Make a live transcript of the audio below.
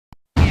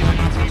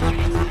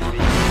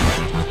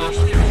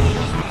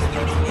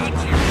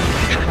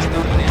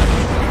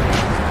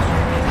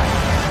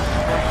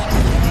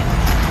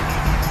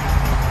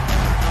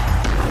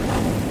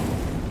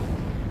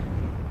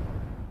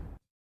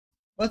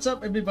What's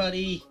up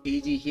everybody,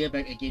 AJ here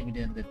back again with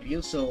another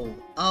video. So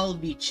I'll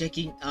be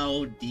checking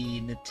out the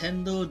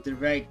Nintendo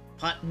Direct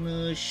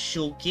Partner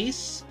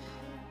Showcase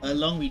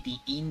along with the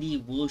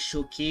Indie World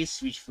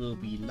Showcase, which will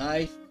be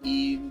live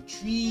in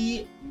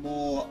 3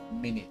 more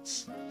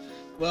minutes.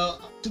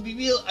 Well, to be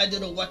real, I don't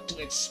know what to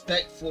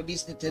expect for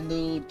this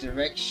Nintendo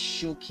Direct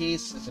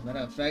Showcase as a matter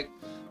of fact,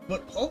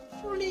 but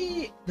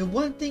hopefully the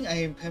one thing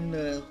I am kind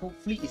of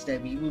hopefully is that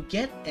we will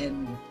get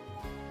an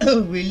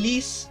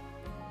release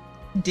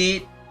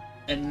date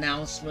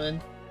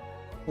announcement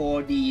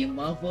for the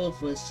Marvel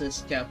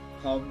vs.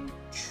 Capcom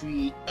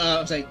 3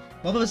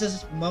 Marvel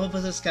vs.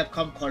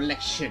 Capcom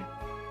Collection.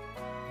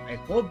 I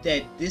hope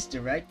that this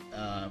Direct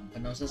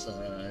announces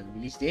a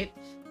release date,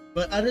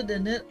 but other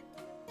than that,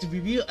 to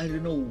be real, I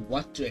don't know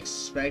what to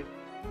expect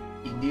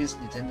in this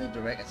Nintendo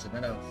Direct. As a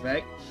matter of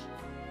fact,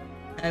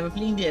 I have a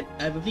feeling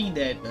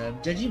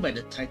that judging by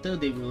the title,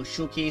 they will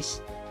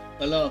showcase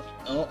all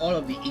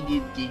of the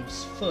indie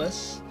games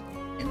first,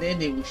 and then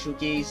they will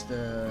showcase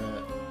the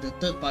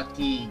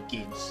third-party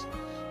games.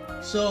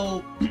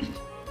 So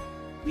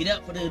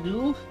without further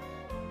ado,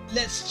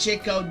 let's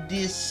check out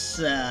this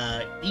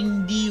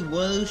Indie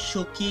World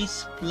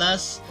Showcase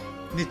plus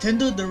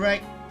Nintendo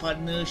Direct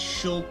Partner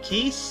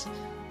Showcase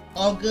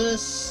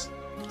August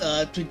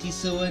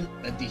 27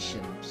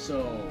 edition.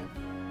 So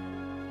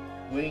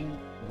we're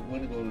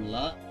going to go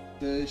live.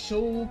 The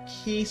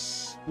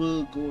showcase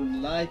will go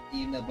live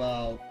in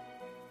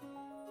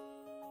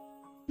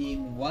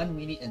 1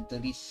 minute and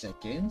 30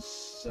 seconds.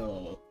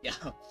 So yeah,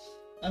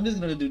 I'm just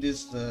gonna do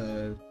this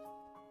live.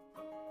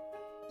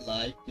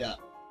 Yeah,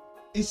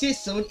 it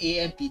says 7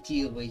 AM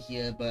PT over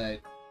here,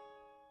 but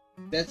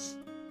that's,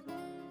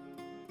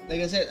 like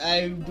I said,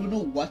 I don't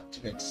know what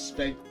to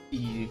expect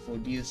for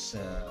this.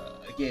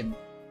 Again,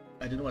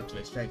 I don't know what to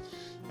expect.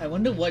 I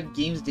wonder what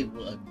games they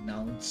will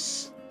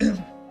announce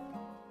in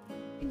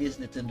this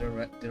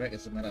Nintendo Direct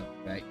as a matter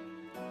of fact.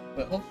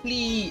 But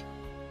hopefully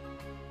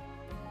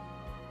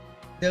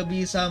there'll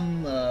be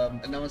some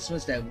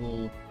announcements that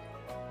will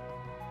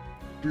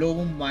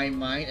blow my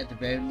mind at the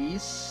very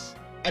least.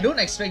 I don't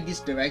expect this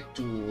Direct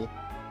to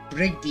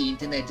break the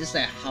internet just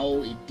like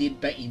how it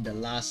did back in the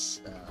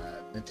last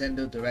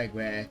Nintendo Direct,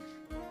 where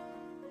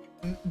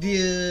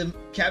the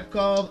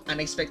Capcom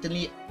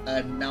unexpectedly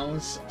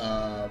announced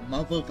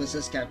Marvel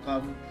vs.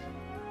 Capcom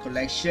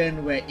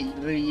Collection, where it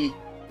really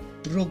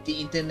broke the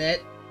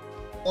internet,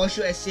 or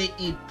should I say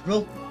it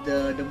broke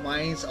the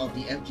minds of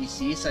the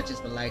FGC, such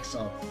as the likes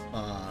of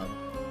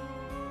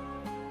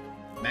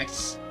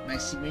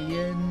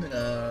Maximilian,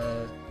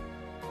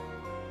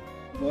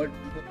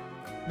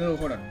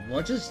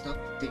 Roger's not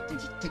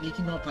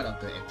technically not part of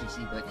the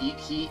FGC, but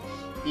he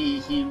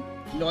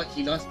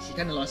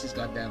kind of lost his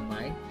goddamn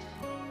mind.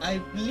 I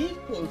believe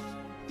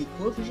the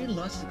Coefficient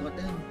lost his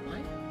goddamn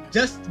mind.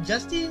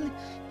 Justin,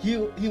 he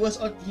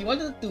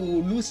wanted to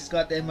lose his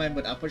goddamn mind,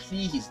 but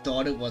unfortunately his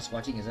daughter was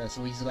watching as well,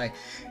 so he's like,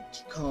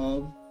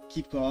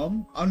 keep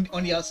calm on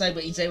the outside,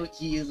 but inside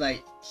he's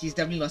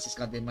definitely lost his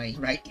goddamn mind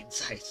right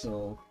inside.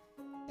 So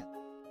yeah.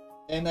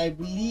 And I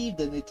believe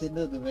the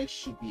Nintendo Direct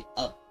should be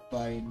up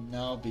by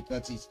now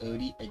because it's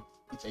early.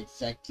 It's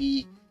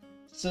exactly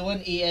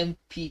 7 AM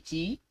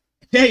PT.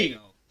 There you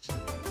go.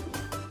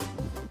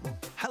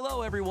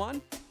 Hello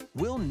everyone!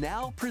 We'll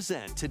now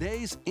present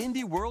today's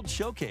Indie World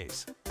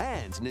Showcase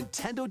and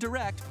Nintendo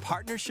Direct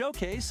Partner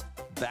Showcase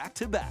back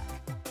to back.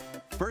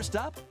 First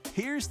up,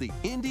 here's the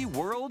Indie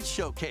World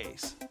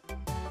Showcase.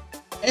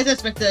 As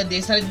expected,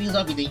 they started things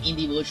off with the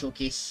Indie World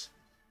Showcase.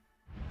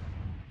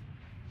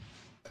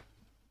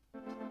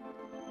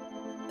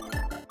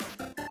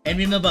 And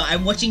remember,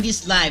 I'm watching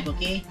this live,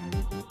 okay?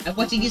 I'm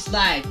watching this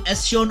live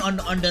as shown on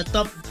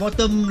the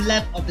bottom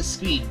left of the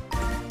screen.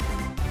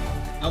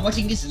 I'm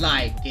watching this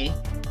live, okay?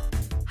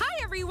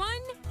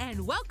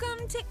 And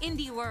welcome to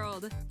Indie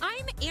World.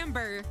 I'm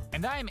Amber.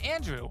 And I'm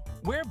Andrew.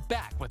 We're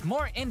back with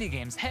more indie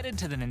games headed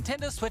to the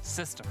Nintendo Switch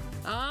system.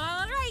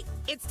 All right,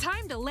 it's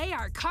time to lay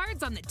our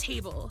cards on the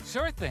table.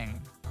 Sure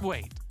thing.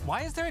 Wait,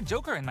 why is there a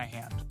Joker in my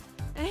hand?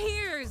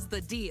 Here's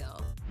the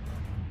deal.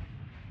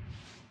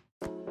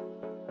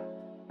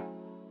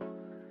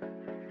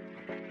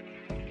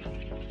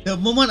 The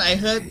moment I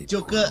heard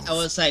Joker, I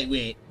was like,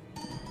 wait,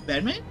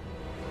 Batman?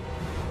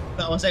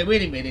 But I was like,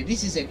 wait a minute,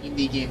 this is an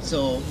indie game,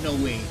 so no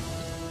way.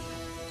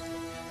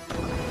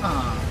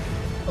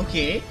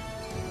 Okay.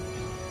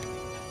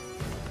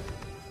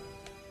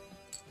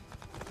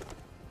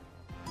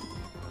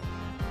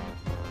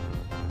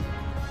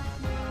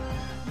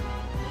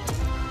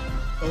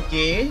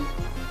 Okay.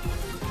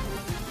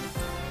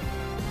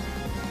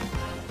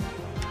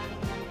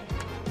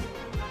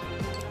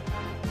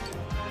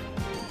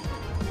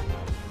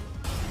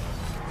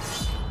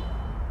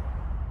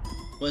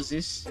 What's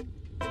this?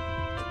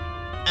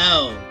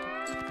 Oh.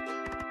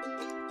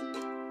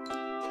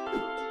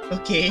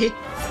 Okay.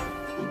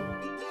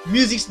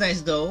 Music's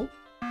nice though.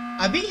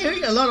 I've been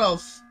hearing a lot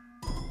of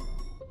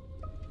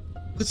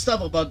good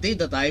stuff about Dave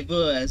the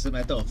Diver, as a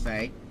matter of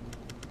fact.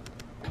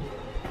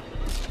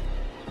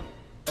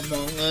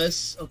 Among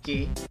Us,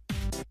 okay.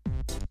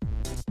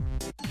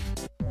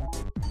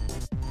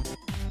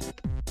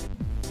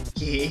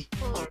 Okay.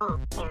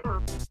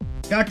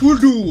 That will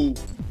do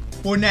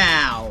for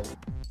now.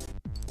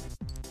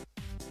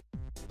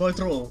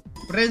 Control.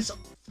 Friends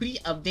free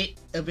update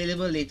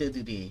available later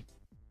today.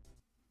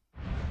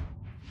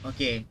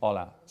 Okay.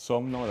 Hola,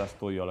 som Nova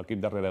d'Estudio, l'equip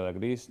darrere de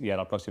Gris, i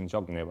ara el pròxim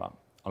joc Neva.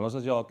 El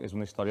nostre joc és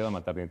una història de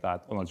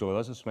maternitat on els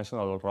jugadors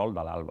assumeixen el rol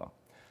de l'Alba.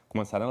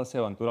 Començaran la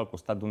seva aventura al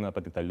costat d'una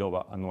petita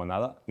lloba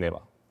anomenada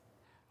Neva.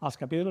 Els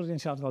capítols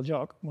inicials del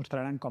joc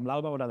mostraran com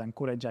l'Alba haurà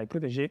d'encoratjar i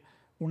protegir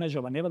una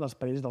jove Neva dels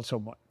perills del seu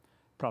món.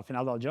 Però al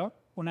final del joc,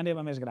 una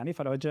Neva més gran i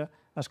ferotge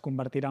es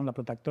convertirà en la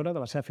protectora de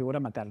la seva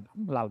figura materna,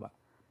 l'Alba.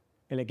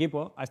 El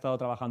equipo ha estado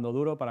trabajando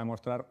duro para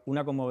mostrar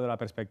una conmovedora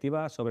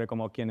perspectiva sobre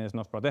cómo quienes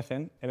nos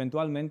protegen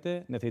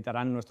eventualmente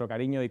necesitarán nuestro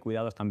cariño y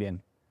cuidados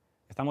también.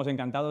 Estamos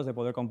encantados de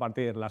poder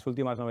compartir las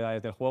últimas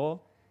novedades del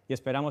juego y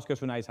esperamos que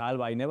os unáis a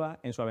Alba y Neva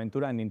en su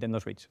aventura en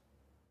Nintendo Switch.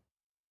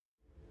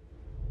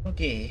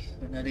 Okay,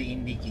 another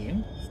indie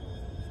game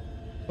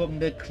from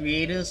the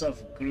creators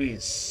of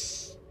Gris.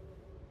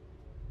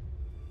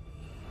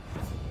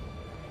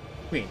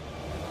 Wait,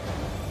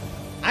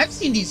 I've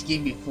seen this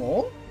game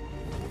before.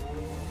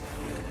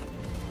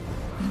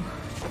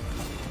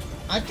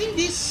 I think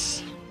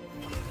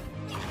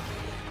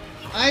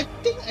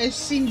I've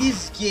seen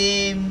this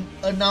game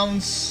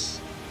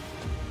announced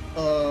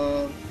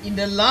in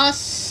the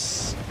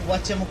last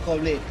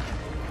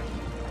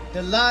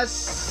the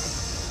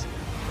last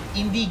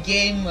indie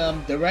game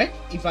direct,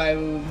 if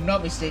I'm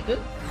not mistaken.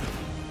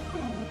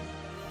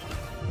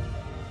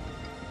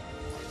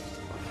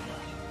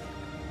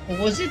 Or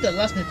was it the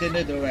last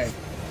Nintendo direct?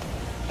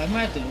 I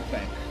might have to look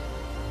back.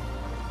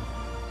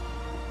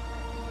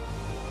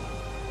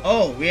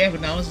 Oh, we have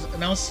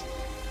announced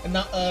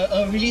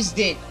a release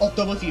date,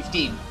 October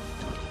 15.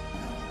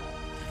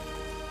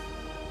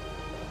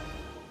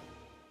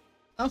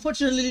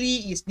 Unfortunately,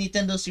 it's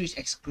Nintendo Switch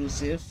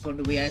exclusive from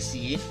the way I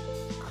see it.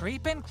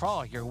 Creep and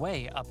crawl your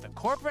way up the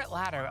corporate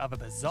ladder of a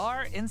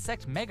bizarre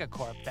insect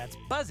megacorp that's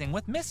buzzing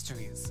with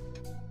mysteries.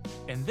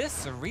 In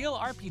this surreal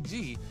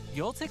RPG,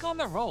 you'll take on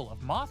the role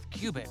of Moth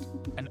Cubit,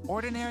 an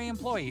ordinary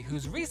employee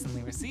who's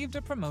recently received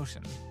a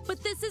promotion.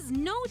 But this is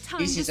no time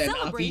This to is an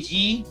celebrate.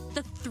 RPG.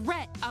 The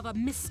threat of a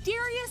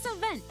mysterious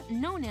event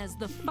known as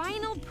the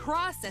final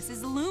process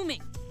is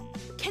looming.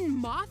 Can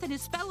Moth and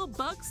his fellow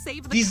bugs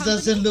save the This company?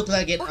 doesn't look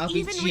like an or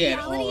even RPG at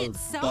reality all,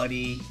 itself?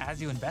 buddy.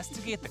 As you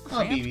investigate the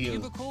I'll be cramped real.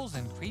 cubicles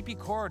and creepy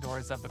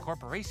corridors of the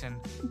corporation,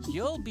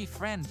 you'll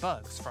befriend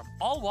bugs from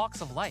all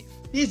walks of life.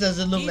 This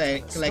doesn't look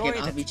Each like with a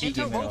an story that's RPG game at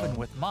interwoven all.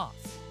 with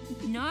Moth.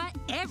 Not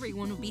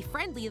everyone will be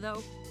friendly,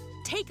 though.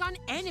 Take on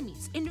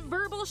enemies in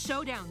verbal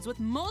showdowns with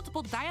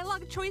multiple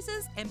dialogue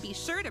choices, and be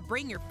sure to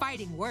bring your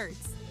fighting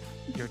words.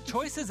 Your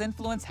choices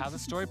influence how the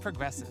story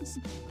progresses.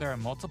 There are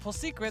multiple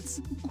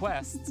secrets,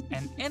 quests,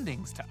 and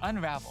endings to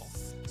unravel.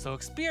 So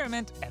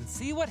experiment and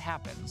see what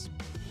happens.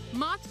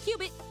 Moth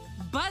Cubit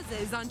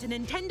buzzes onto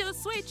Nintendo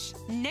Switch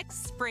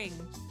next spring.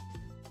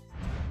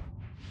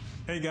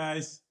 Hey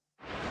guys,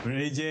 we're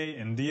AJ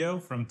and Dio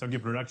from Tokyo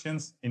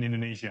Productions in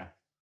Indonesia.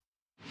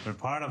 We're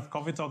part of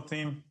Coffee Talk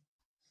team,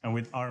 and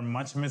with our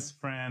much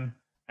missed friend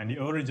and the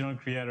original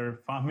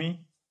creator Fahmi,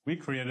 we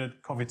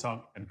created Coffee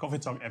Talk and Coffee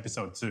Talk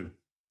Episode 2.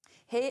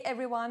 Hey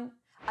everyone,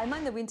 I'm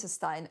Anna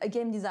Winterstein, a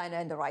game designer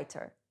and a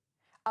writer.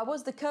 I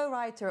was the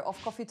co-writer of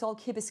Coffee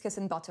Talk Hibiscus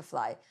and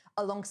Butterfly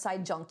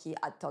alongside Junkie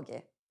at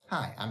Toge.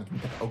 Hi, I'm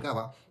Kimitaka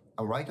Ogawa,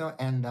 a writer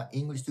and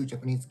English to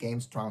Japanese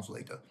games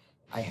translator.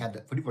 I had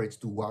the privilege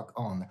to work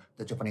on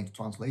the Japanese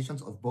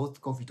translations of both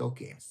Coffee Talk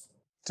games.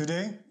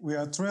 Today, we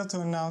are thrilled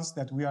to announce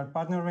that we are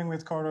partnering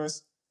with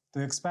Chorus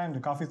to expand the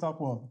Coffee Talk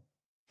world.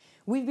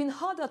 We've been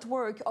hard at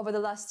work over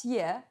the last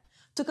year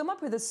to come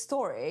up with a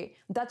story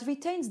that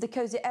retains the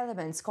cozy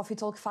elements Coffee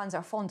Talk fans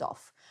are fond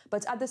of,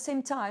 but at the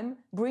same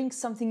time brings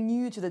something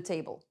new to the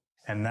table.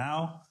 And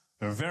now,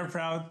 we're very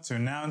proud to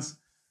announce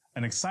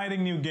an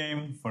exciting new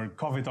game for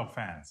Coffee Talk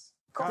fans.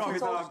 Coffee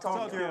Talk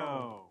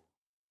Tokyo!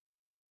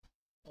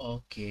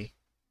 Okay.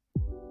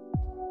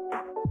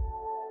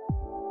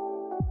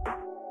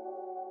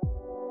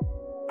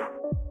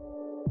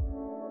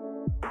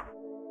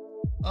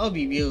 I'll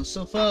be real,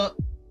 so far,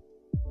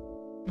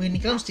 when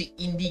it comes to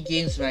indie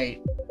games, right,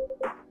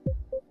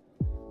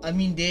 I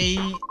mean,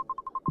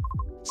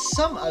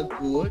 some are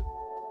good,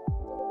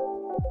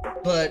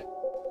 but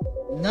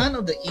none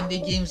of the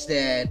indie games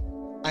that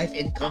I've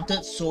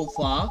encountered so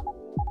far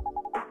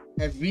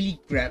have really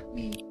grabbed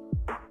me.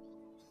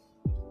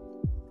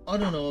 I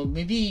don't know,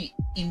 maybe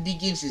indie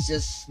games is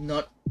just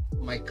not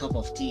my cup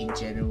of tea in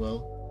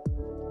general.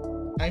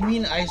 I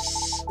mean, I've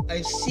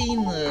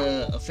seen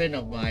a friend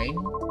of mine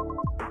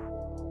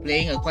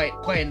playing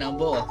quite a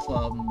number of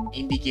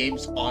indie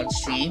games on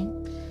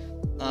stream.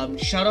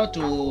 Shout out to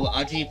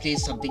RJ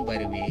Plays Something, by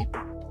the way.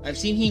 I've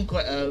seen him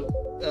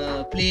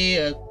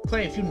play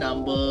quite a few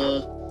number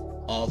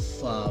of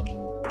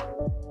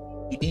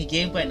indie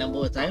game quite a number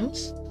of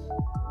times.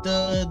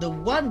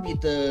 The one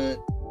with the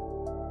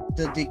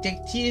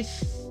detective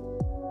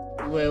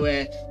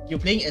where you're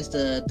playing as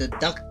the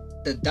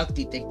duck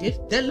detective,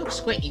 that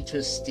looks quite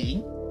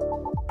interesting.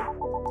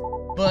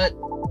 But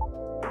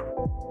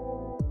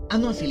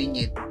I'm not feeling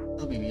it.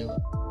 I'll be real.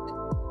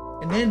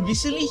 And then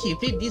recently he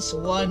played this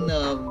one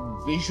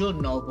visual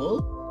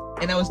novel,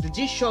 and I was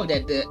legit shocked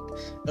that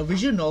the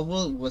visual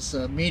novel was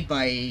made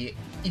by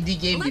indie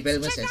game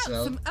developers as well. Let's check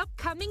out some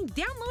upcoming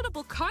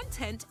downloadable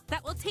content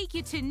that will take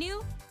you to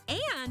new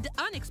and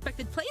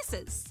unexpected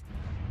places.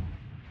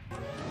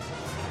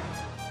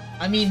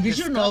 I mean,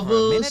 visual Discover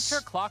novels. a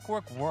miniature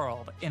clockwork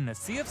world in the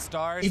Sea of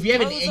Stars. If you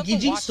have an Pose of the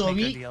engaging Watchmaker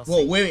story, DLC.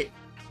 whoa, wait.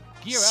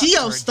 Gear up Sea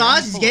for of a Stars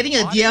journey is full getting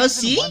of a oddities and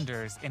DLC?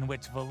 wonders in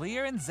which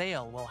Valir and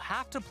Zale will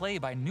have to play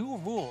by new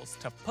rules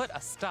to put a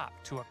stop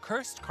to a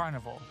cursed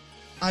carnival.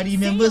 I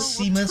remember Zale will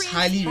Siemens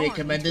highly transform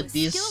recommended into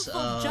a this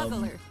skillful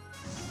juggler,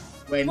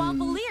 when while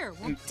Valir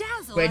will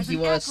dazzle when as he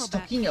an was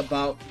acrobat. talking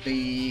about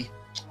the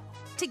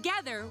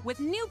Together with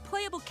new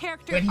playable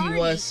character when he Arnie,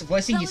 was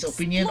voicing they'll his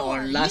opinion explore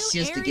on last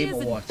new year's The Game areas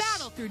and Awards.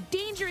 battle through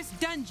dangerous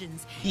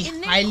dungeons He in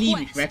their highly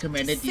quest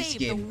recommended to this save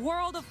game. the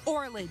world of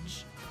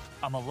Orlage.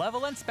 A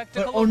malevolent But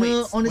spectacle on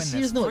awaits a when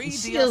serious this note, free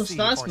is Sea of DLC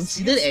Stars for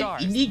considered Sea an of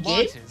Stars indie game?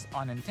 launches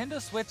on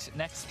Nintendo Switch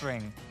next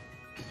spring.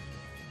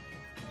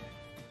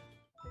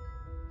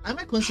 I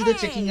might consider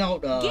Hey, checking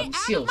out get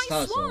Sea out of of my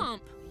Stars. though.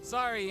 swamp!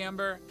 Sorry,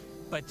 Amber,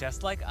 but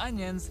just like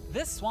onions,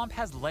 this swamp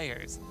has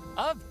layers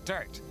of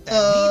dirt that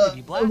need to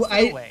be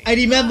blasted away. I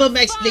remember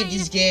Max played Fine,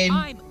 this game.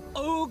 I'm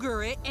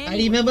ogre it I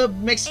anyway. remember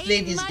Max A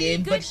played this mighty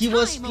game, good but he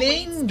was time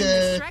playing awaits in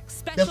the Shrek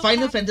Special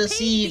Final Pack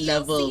Fantasy paid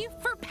level.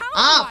 DLC for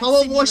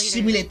Power Wash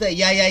Simulator.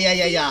 Yeah.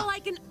 Feel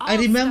like an I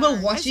remember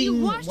all-star as you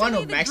watching wash one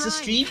away of the Max's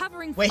grime, stream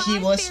covering where he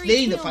 5 was fairy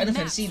playing the tale Final maps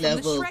Fantasy from the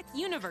level Shrek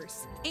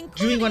universe,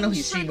 during one of including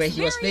his streams Shrek's where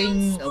he was very own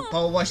playing swamp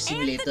Power Wash and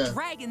Simulator. the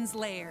Dragon's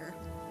Lair.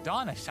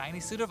 Don a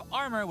shiny suit of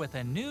armor with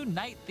a new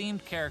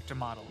night-themed character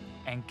model,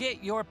 and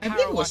get your I power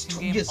think it was washing 2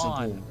 game years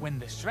on ago when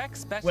the Shrek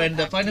Special when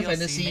the Pack Final DLC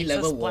Fantasy makes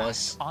level a splash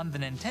was on the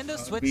Nintendo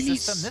Switch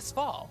released. system this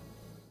fall.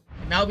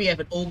 Now we have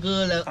an ogre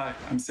level. Hi,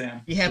 I'm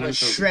Sam. We have And a I'm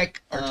Toby.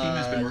 Shrek Our team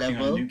has been working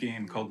on a level. new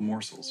game called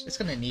Morsels. It's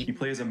kind of neat. He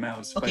plays a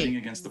mouse fighting Okay,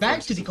 against the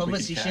back forces to the of wicked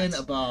conversation cats,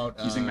 about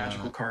using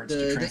magical cards to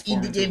the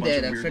transform indie into a game bunch that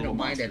of a weird friend little of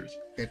mine monsters.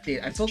 that played.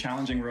 It's a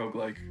challenging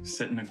roguelike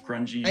set in a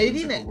grungy, I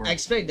whimsical didn't world.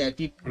 expect that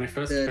people When I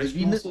first the played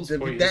Venus, Morsels the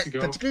 4 years that ago,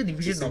 particular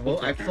division it's a novel.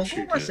 I simple forgot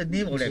top-down what's the shooter,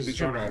 name of which that is a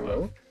visual genre I novel.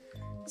 love.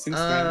 Since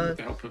then, with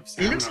the help of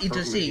Sam It looks and our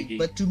programmer, interesting, Iggy,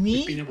 but to we've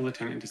me, been able to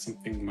turn it into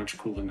something much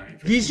cooler than I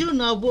envisioned. visual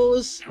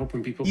novels I hope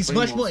when people is play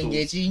much more Morsels,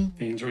 engaging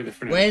they enjoy the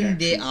frenetic when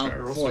they actions, are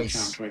but also voiced.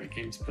 challenged by the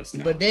game's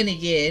personality. But then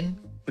again,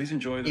 Please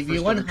enjoy the if first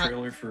you want ever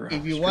trailer for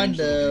if you Strange want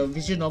the Little Beast.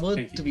 visual novel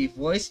Thank to be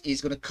voiced,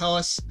 it's gonna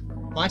cost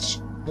much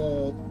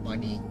more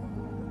money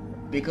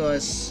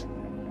because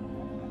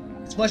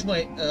it's much more.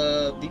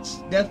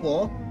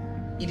 Therefore,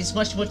 it is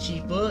much more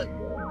cheaper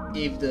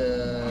if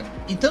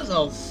in terms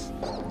of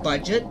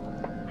budget,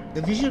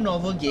 the visual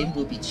novel game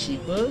will be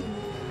cheaper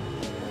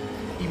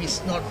if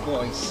it's not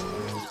voiced.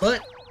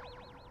 But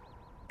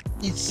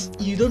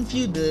you don't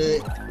feel the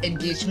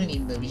engagement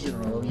in the visual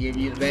novel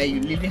where you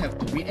literally have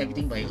to read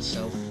everything by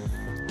yourself.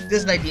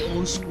 Just like the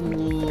old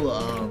school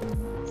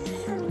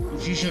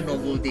visual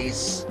novel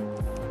days.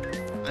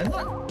 I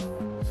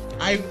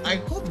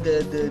hope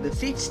the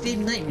Fate Stay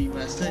Night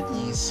Remastered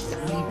is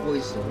fully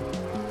voiced though.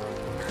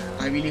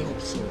 I really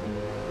hope so.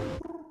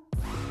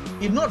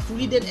 If not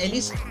fully, then at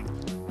least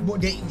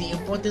the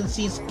important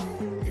scenes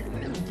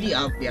completely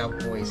are their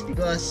voice,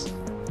 because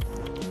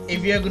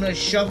if you're gonna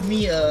shove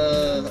me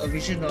a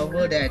visual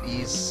novel that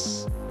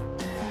is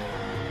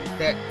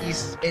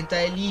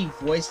entirely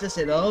voiceless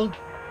at all,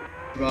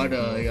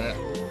 brother, yeah,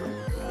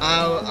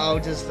 I'll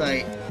just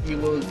like you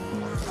will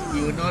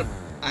not.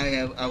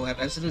 I will have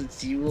absolute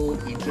zero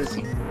interest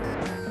in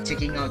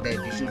checking out that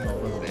visual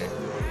novel, man.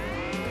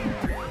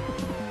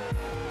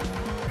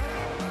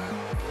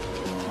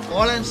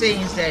 All I'm saying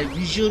is that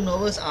visual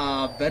novels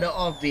are better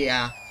off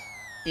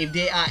if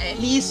they are at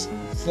least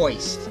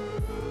voiced.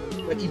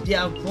 But if they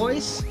are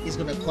voiced, it's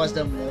gonna cost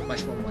them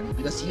much more money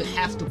because you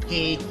have to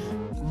pay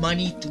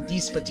money to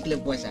these particular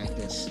voice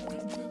actors.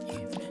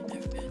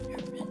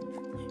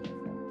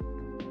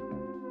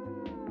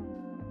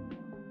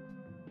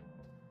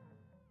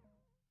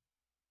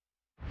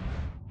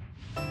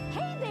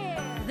 Hey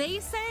there! They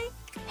say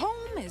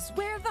home is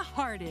where the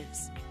heart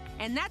is.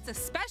 And that's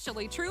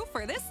especially true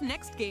for this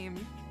next game.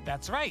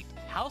 That's right.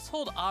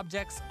 Household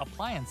objects,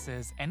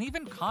 appliances, and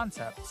even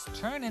concepts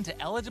turn into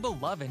eligible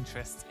love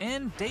interests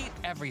in Date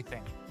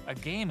Everything, a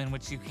game in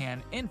which you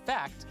can, in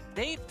fact,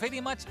 date pretty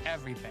much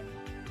everything.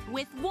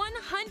 With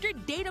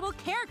 100 dateable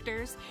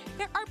characters,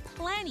 there are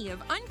plenty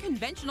of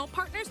unconventional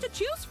partners to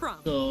choose from.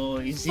 So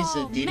is this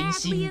a Fall dating madly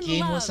sim in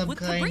game or love some with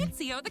kind?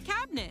 Fabrizio the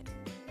cabinet.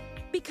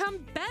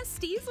 Become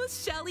besties with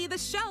Shelly the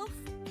shelf.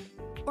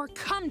 Or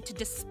come to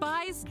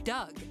despise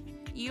Doug,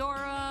 your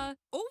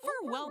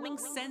overwhelming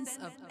sense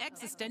of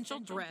existential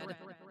dread.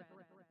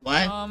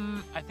 What?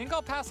 I think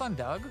I'll pass on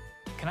Doug.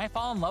 Can I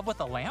fall in love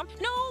with a lamp?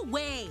 No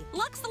way!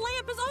 Lux the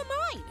lamp is all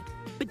mine!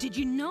 But did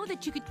you know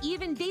that you could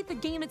even date the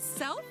game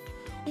itself?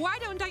 Why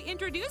don't I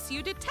introduce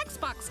you to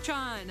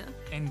Textbox-chan?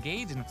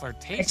 Engage in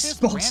flirtatious,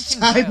 Xbox ranting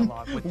time?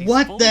 dialogue with these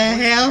What fully the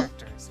voiced hell?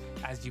 characters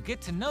as you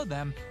get to know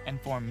them and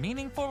form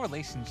meaningful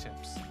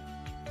relationships.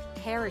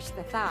 perish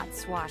the thought,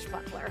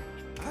 swashbuckler.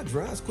 I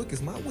draw as quick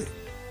as my wit.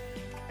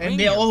 And Bring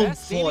they're your all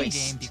best dating game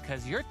voiced.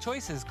 because your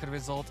choices could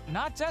result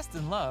not just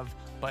in love,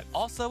 but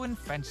also in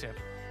friendship,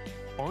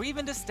 or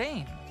even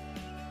disdain.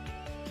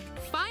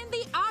 Find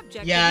the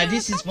object. Yeah, of your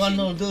this is one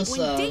affection of those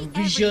when Date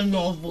visual Everything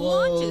novel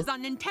launches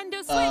on Nintendo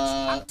Switch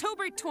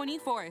October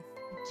 24th.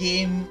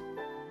 game.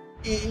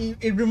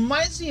 It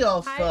reminds me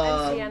of Hi,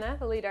 I'm Sienna,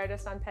 the lead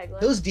artist on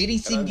Peglin. those dating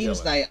sim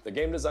games like the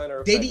game designer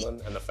of dating,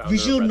 Peglin and the founder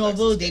visual of Red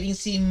novel Nexus dating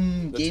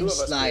sim The two of games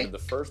us like created the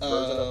first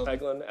version of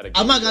Peglin at a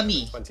game jam in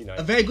Amagami. 2019.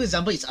 A very good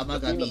example is The theme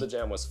of the Amagami.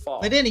 jam was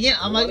fall. But then again,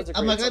 and we wanted to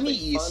create Amagami something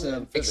is fun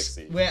and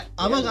physicsy. where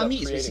We ended up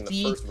Amagami is creating the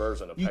basically first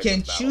version of you Peglin's can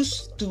battle choose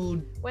system.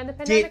 to When the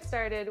pandemic date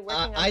started, working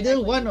on either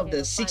Peglin one of became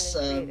the a 6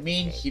 fun and creative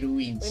main escape.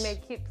 heroines. We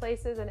made cute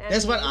places and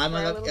That's what enemies for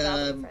our little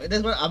goblin friends.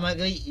 That's what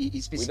Amagami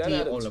is We then basically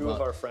added all 2 about.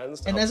 of our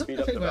friends to And help as a speed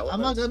matter up of fact, development,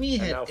 Amagami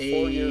and had now 4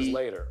 years a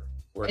later,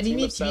 we're a team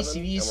anime of 7, TV and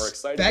series we're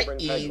excited back to bring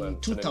in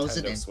Peglin to Nintendo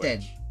 2010,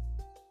 Switch.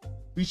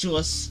 which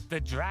was The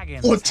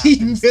dragons 14 have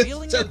been years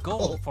stealing your ago.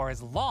 gold for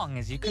as long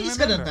as you can It's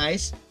remember. kind of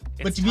nice,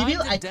 but It's to be time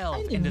real, to I delve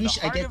kind into of the wish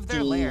I heart get of their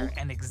to lair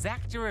and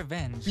exact your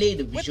revenge play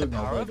the with visual the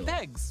power novel of though.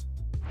 pegs.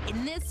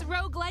 In this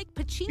roguelike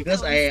pachinko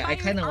Because I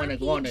kind of inspired want to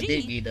go on a RPG,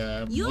 date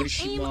with you'll aim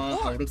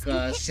Morishima orbs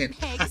Haruka to hit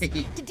pegs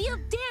Senpai, to deal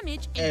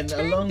damage in and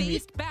along with,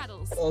 turn-based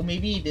battles. or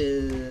maybe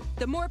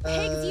The more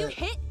pegs you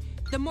hit,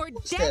 the more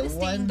that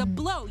devastating the one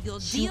blow you'll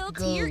cute deal to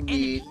girl your with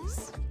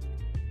enemies.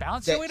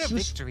 Bounce that your way to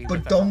huge victory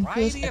with a badonkers,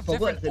 variety I of forgot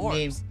different her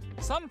name. orbs.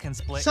 Some can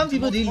split Some into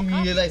people didn't multiple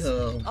really like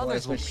copies. her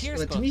Others voice, will but, pierce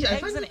but to both me, I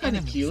pegs find her and kind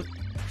of enemies. cute.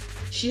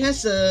 She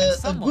has And a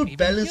some good won't even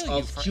balance heal you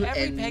of for cute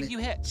every and peg you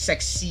hit.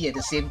 sexy at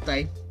the same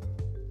time.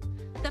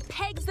 The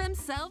pegs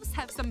themselves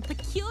have some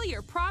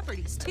peculiar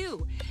properties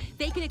too.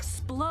 They can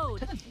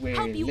explode, Wait,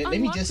 help you let me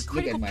unlock just the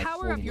look at critical my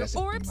power phone of your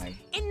recipe, orbs,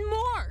 and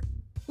more.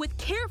 With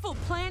careful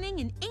planning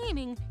and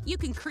aiming, you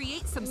can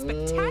create some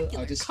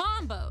spectacular just-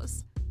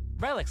 combos.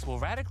 Relics will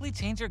radically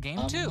change your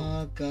game too.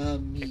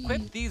 Amagami.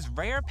 Equip these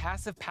rare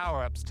passive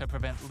power-ups to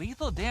prevent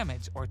lethal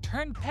damage or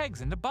turn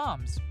pegs into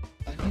bombs.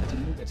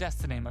 Just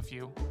to name a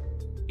few.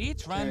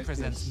 Each run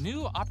presents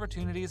new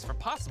opportunities for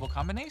possible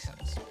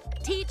combinations.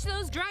 Teach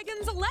those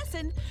dragons a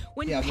lesson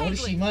when Yeah, Peglin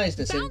Morishima is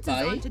the bounces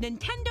senpai. onto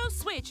Nintendo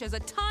Switch as a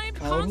timed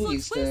Kaoru console is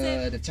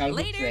exclusive the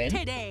childhood later friend.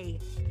 today.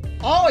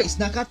 Oh, it's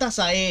Nakata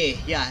Sae.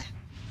 Yeah.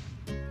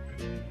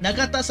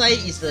 Nakata Sae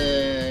is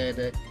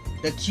the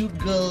cute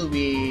girl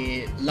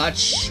with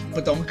large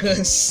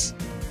badonkers.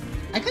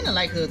 I kind of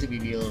like her, to be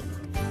real.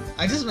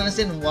 I just don't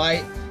understand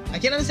why. I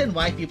can understand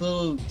why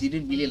people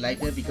didn't really like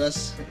her,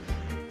 because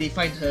they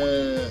find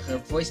her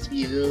voice to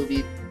be a little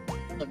bit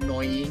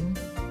annoying.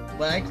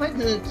 But I find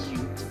her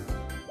cute.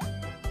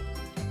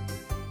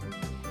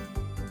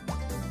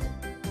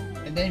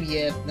 And then we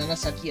have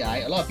Nanasaki Ai.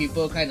 A lot of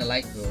people kind of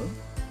like her.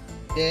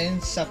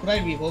 Then Sakurai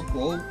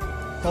Rihoko,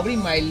 probably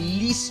my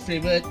least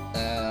favorite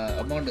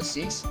among the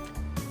 6.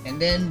 And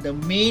then the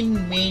main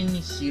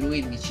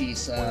heroine, which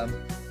is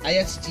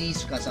Ayatsuchi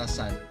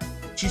Tsukasa-san.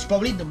 She's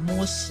probably the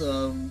most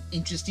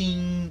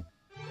interesting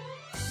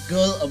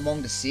girl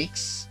among the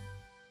 6.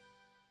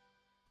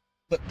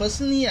 But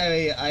personally,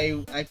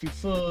 I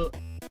prefer.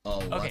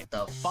 Oh, Okay, what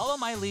the follow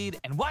my lead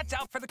and watch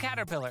out for the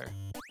caterpillar.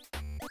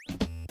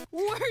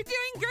 We're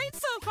doing great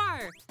so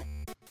far.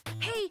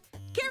 Hey,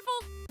 careful!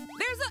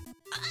 There's a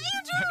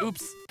Andrew.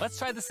 Oops, let's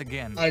try this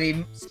again. I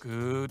didn't.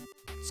 Scoot.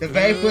 The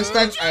very first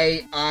time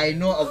I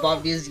know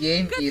about this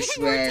game is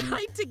when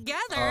tied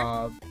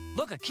together.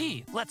 Look, a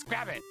key. Let's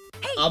grab it.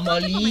 Hey,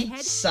 Amalie, I'm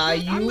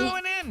Sayu,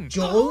 going in.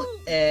 Joel,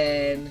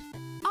 and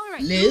All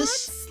right, Liz,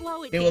 let's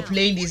slow it they were down.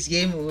 playing this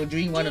game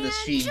during one of the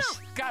streams.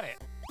 Got it.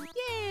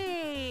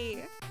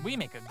 Yay! We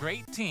make a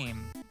great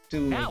team.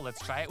 Too. Now let's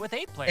try it with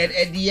 8 players. And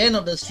at the end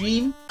of the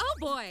stream, Oh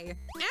boy!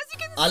 As you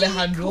can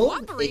Alejandro, see,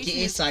 cooperation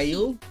aka is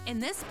Sayu, key in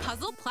this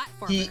puzzle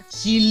platformer.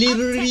 he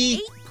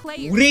literally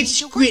Players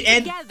rage need to quit work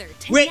and together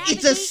to wait,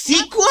 it's a navigate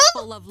sequel?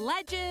 full of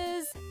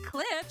ledges,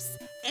 cliffs,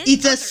 and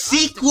It's a other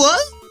sequel?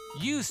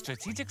 Use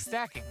strategic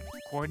stacking,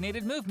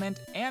 coordinated movement,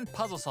 and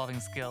puzzle-solving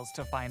skills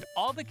to find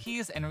all the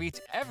keys and reach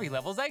every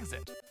level's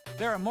exit.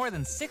 There are more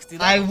than 60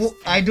 levels.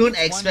 I and don't each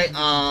one expect can be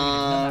completed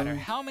no matter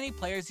how many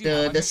players you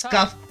have on the your side.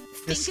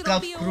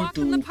 Scuff crew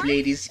to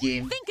play this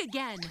game. Think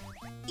again.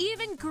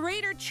 Even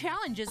greater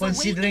challenges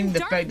Considering await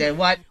in the fact that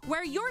what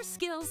where your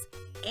skills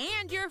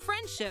and your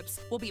friendships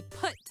will be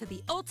put to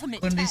the ultimate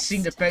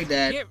considering test. the fact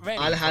that Get ready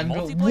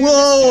Alejandro, for multiplayer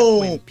whoa,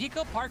 when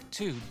Pico Park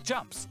 2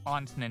 jumps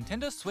onto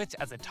Nintendo Switch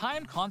as a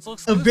timed console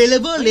exclusive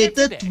available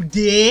later today.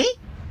 today.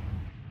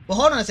 But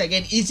hold on a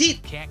second, is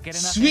it Can't get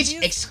enough Switch indies? Here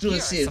are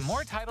exclusive? some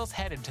more titles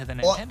headed to the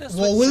Or Nintendo Switch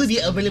will it be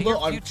system in the available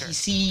near on future.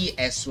 PC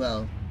as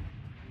well?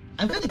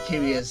 I'm kind of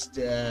curious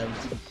to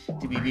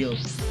be real.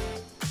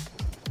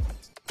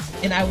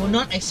 And I will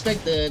not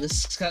expect the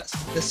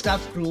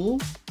Scuff crew,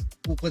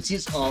 who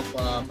consists of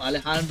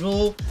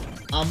Alejandro,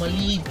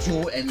 Amalie,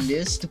 Joe, and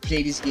Liz, to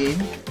play this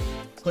game.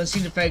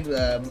 Considering the fact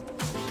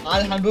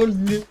Alejandro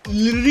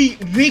literally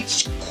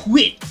rage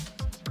quit.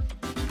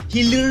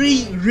 He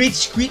literally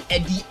rage quit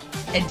at the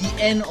at the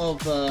end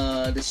of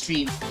the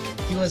stream,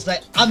 he was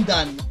like, I'm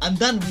done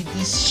with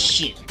this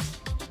shit.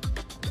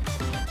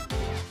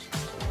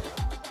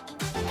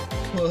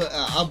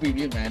 I'll be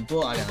real, man.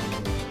 Poor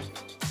Alejandro.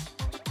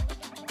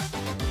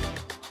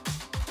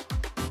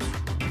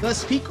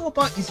 Because Pico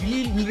Park is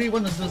really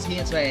one of those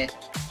games where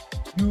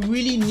you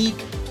really need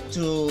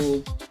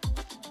to...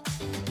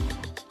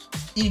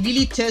 It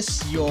really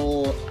tests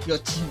your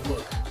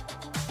teamwork.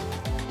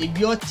 If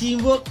your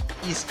teamwork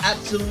is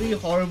absolutely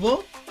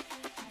horrible,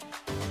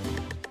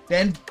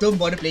 then don't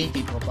bother playing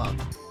Pico Park.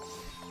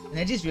 And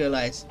I just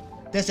realized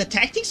there's a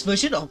tactics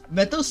version of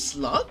Metal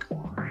Slug?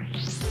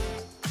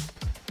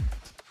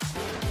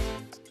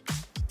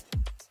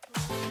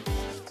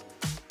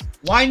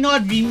 Why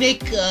not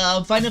remake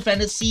Final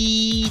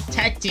Fantasy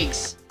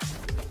Tactics?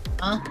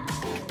 Huh?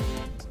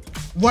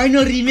 Why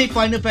not remake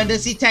Final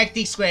Fantasy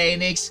Tactics, Square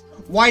Enix?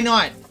 Why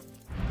not?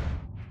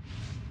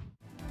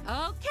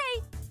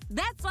 Okay,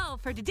 that's all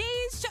for today's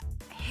show.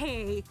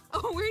 Hey,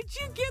 where'd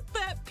you get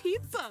that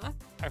pizza?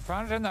 I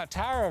found it in that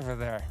tower over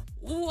there.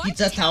 What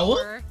Pizza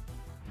tower?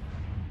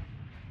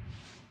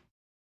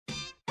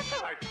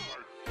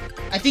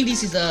 I think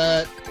this is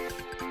a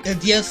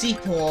DLC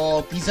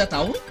for Pizza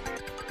Tower.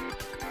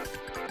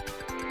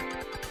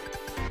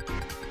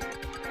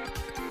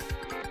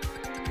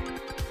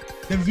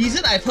 The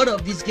reason I've heard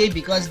of this game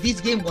because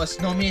this game was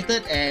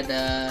nominated at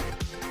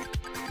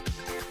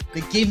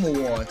the Game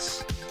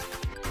Awards.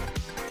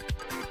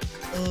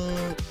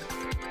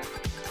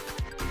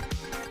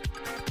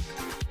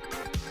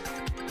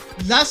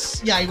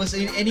 It was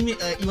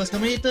it was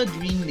nominated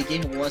during the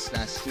Game Awards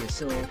last year.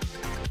 So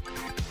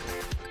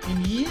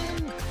in the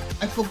end,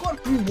 I forgot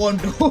who won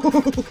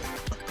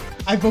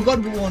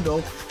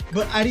though.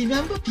 But I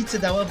remember Pizza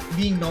Tower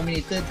being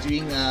nominated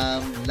during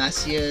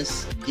last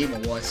year's Game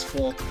Awards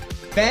for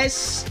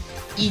Best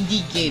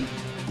Indie Game.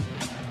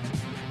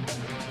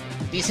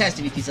 This has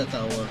to be Pizza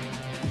Tower.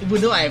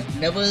 Even though I've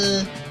never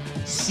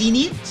seen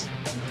it,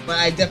 but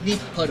I definitely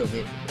heard of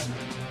it.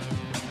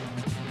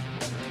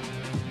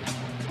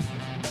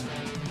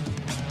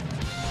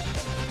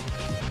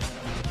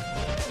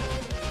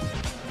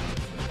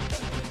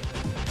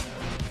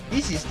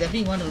 This is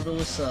definitely one of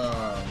those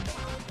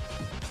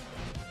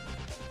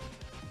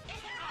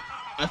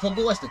I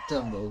forgot what's the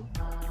term though.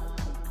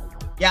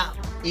 Yeah,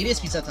 it is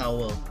Pizza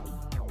Tower.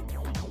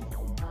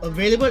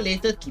 Available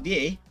later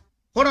today.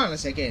 Hold on a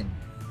second.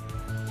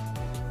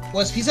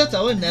 Was Pizza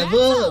Tower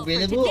never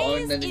available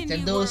on the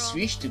Nintendo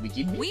Switch to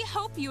begin with? We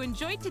hope you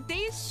enjoyed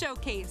today's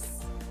showcase.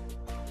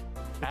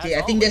 Okay,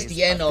 I think that's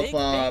the end of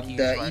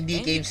the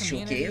Indie Games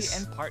Showcase.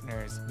 And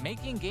partners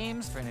making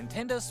games for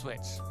Nintendo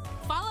Switch.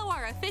 Follow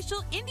our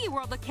official Indie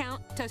World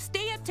account to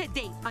stay up to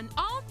date on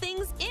all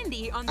things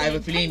indie on the I have a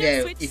feeling Nintendo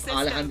that Switch if system.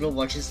 Alejandro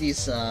watches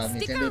this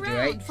Nintendo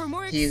Direct,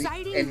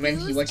 and when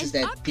he watches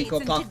that Pico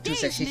Park 2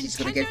 section, he's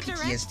gonna get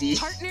PTSD.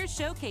 Partner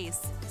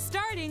Showcase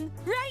starting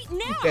right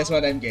now. That's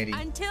what I'm getting.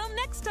 Until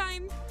next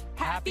time,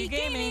 happy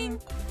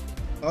gaming.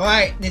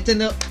 Alright,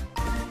 Nintendo.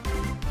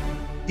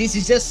 This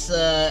is just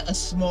a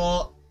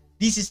small...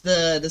 This is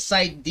the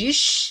side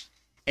dish.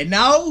 And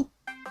now,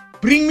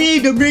 bring me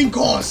the main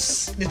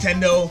course,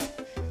 Nintendo.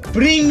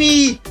 Bring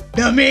me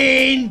the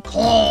main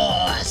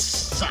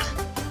course.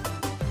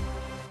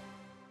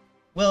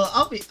 Well,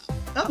 I'll be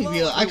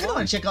real. I kind of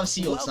want to check out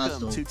Sea of Stars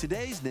though. To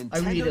today's Nintendo I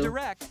really do.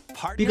 Direct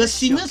Because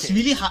Seamus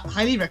really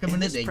highly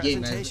recommended that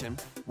game, man.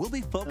 We'll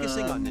be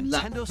focusing on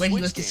Nintendo when he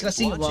Switch was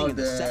discussing games about launching in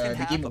the second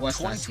half Game of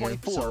Awards last year,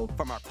 2024 so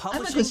from our I might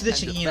publishing consider and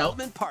checking it out.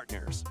 development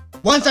partners.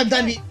 Once I'm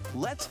done with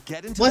Let's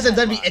get into once the I'm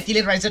done with headlines.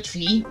 Atelier Riser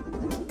 3,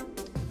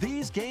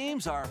 These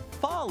games are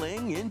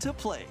falling into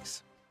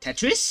place.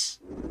 Tetris.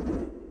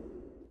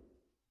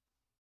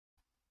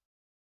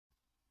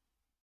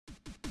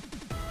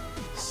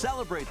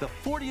 Celebrate the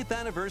 40th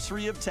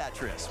anniversary of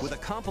Tetris with a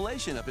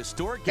compilation of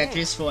historic games.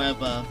 Tetris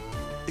Forever.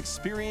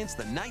 Experience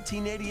the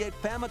 1988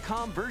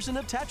 Famicom version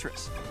of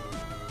Tetris.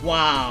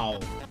 Wow.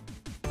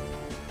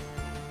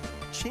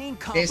 Chain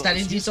They're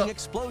starting combos to using so-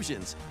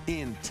 explosions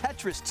in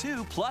Tetris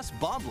 2 plus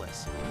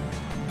Bombless.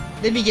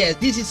 Let me guess,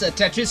 this is a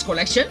Tetris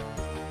collection?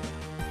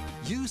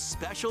 Use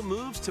special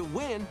moves to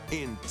win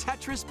in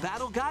Tetris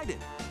Battle Guided.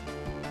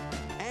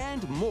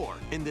 And more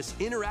in this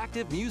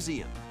interactive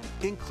museum,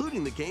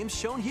 including the games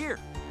shown here.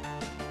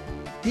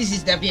 This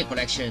is definitely a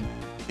collection.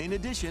 In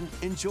addition,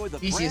 enjoy the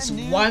This is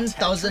brand new 1000%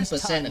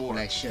 Tetris a Time Warp,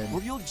 collection.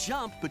 where you'll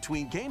jump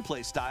between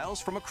gameplay styles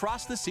from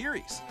across the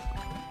series.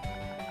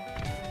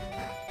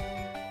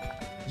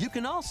 You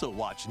can also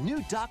watch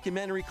new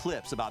documentary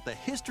clips about the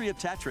history of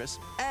Tetris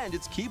and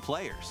its key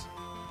players.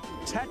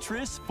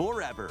 Tetris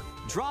Forever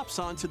drops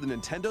onto the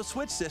Nintendo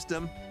Switch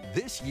system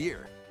this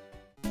year.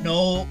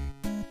 No.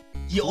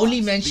 You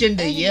only mentioned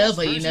the year, NES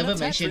but you version never of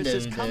mentioned Tetris the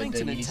is coming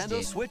to release Nintendo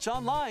date. Switch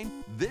Online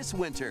this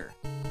winter.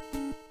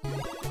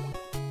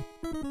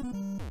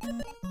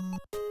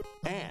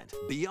 And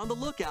be on the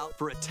lookout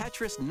for a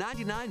Tetris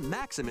 99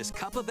 Maximus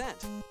Cup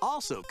event,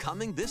 also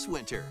coming this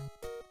winter.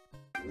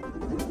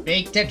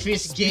 Make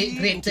Tetris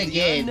great to the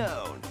again.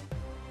 unknown.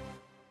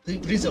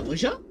 Prince of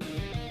Persia?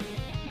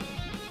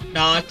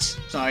 Not.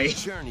 Sorry.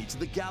 Journey to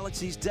the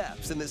galaxy's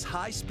depths in this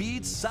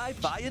high-speed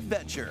sci-fi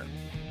adventure.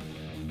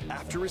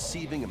 After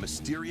receiving a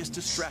mysterious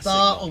distress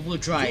Star signal,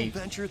 Overdrive. you'll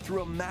venture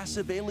through a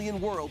massive alien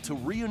world to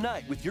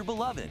reunite with your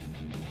beloved.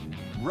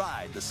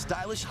 Ride the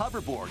stylish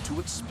hoverboard to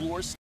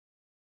explore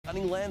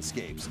stunning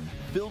landscapes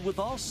filled with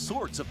all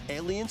sorts of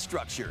alien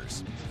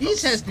structures.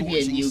 This From has to be a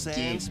scorching new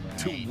sands game,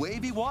 to right?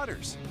 wavy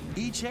waters.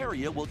 Each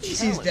area will This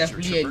challenge is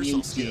definitely your a new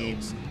traversal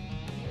game. skills.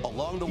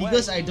 Along the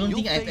Because way, I don't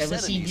think you'll I've face ever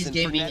seen enemies this in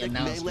game being frenetic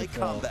announced melee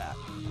before. combat.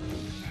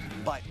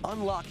 By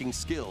unlocking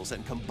skills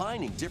and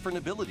combining different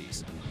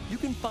abilities, you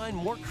can find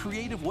more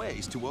creative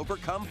ways to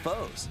overcome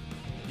foes.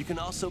 You can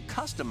also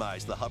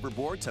customize the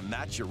hoverboard to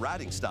match your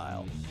riding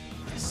style,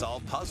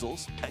 solve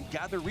puzzles, and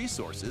gather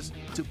resources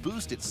to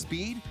boost its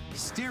speed,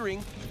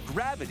 steering,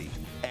 gravity,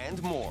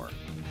 and more.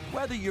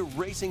 Whether you're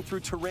racing through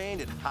terrain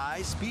at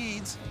high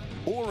speeds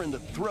or in the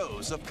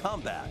throes of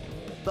combat,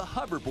 the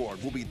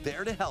hoverboard will be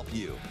there to help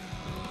you.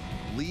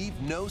 Leave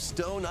no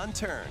stone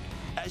unturned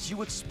as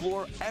you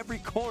explore every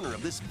corner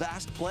of this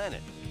vast planet.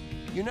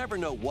 You never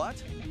know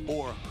what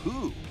or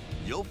who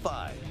you'll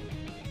find.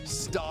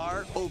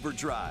 Star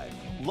Overdrive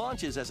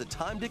launches as a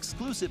timed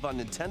exclusive on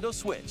Nintendo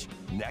Switch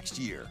next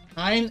year.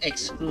 Time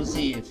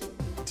exclusive.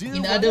 Do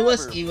In other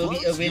words, whatever it will be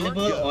floats your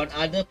available goat.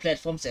 on other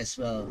platforms as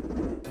well.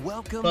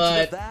 Welcome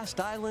But to the vast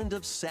island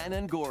of San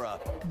Angora.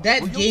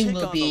 that where you'll game take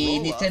will on be the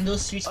role of Nintendo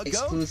Switch a goat.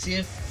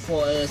 exclusive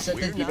for a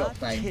certain We're period not of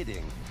time.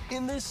 kidding.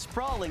 In this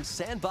sprawling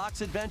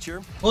sandbox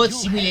adventure, Goat you'll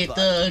Simulator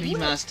headbutt, lift,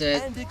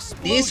 Remastered. and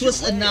explode This your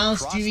was way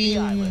announced across the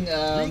during island.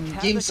 Wreak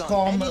havoc Gamescom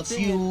on a anything and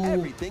few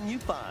everything you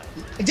find.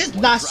 just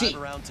Wanna last drive week.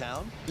 around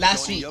town,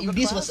 Last join a week, yoga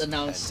this class, was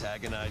announced.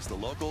 Antagonize the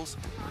locals.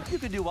 You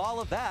can do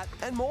all of that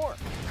and more.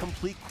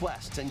 Complete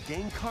quests and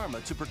gain karma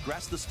to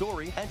progress the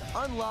story and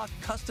unlock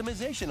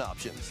customization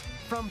options.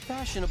 From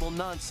fashionable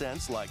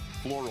nonsense like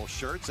floral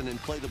shirts and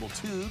inflatable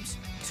tubes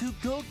to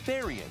goat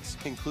variants,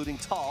 including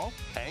tall,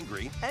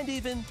 angry, and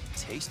even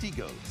tasty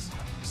goats.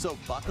 So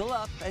buckle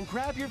up and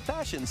grab your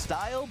fashion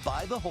style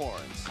by the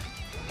horns.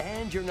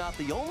 And you're not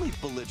the only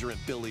belligerent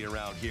Billy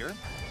around here.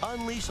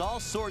 Unleash all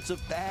sorts of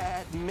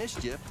bad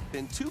mischief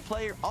in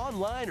two-player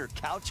online or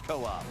couch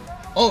co-op.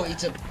 Oh,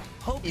 it's a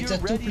You're two-player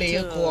ready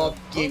to co-op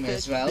game hoof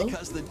as it well.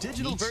 Because the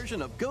digital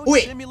version of Goat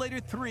Wait. Simulator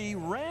 3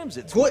 rams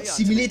its Goat way onto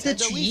Simulator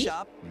Nintendo 3?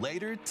 eShop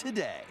later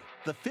today.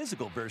 The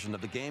physical version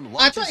of the game I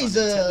launches thought on it's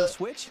Nintendo a-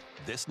 Switch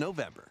this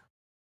November.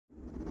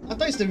 I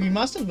thought it's the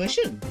remastered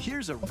version.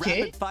 Here's a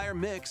Okay. rapid-fire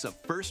mix of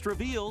first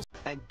reveals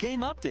and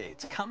game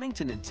updates coming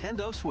to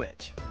Nintendo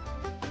Switch.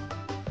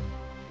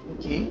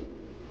 Okay.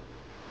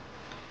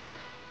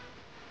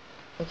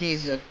 Okay,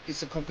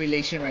 it's a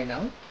compilation right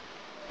now.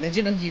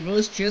 Legend of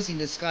Heroes, Trails in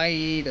the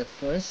Sky, the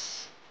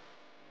first.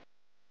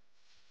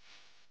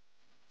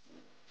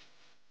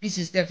 This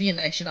is definitely an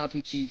action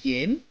RPG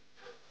game.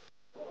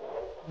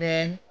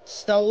 Then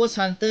Star Wars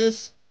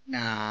Hunters,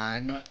 nah,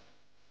 not.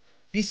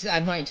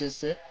 I'm not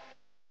interested.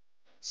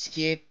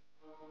 Skip.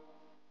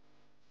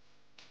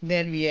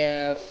 Then we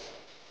have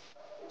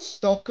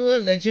Stalker,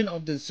 Legend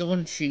of the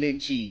Zone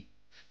Trilogy.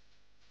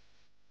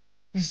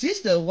 Is this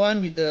the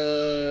one with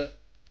the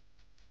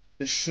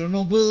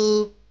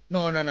Chernobyl?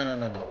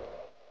 No.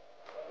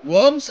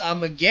 Worms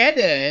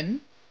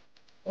Armageddon?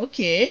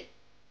 Okay.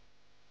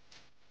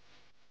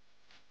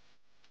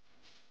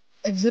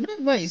 Exhibit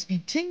why it's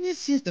been 10 years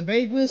since the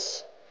very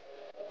first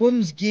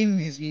Worms game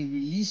has been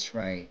released,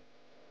 right?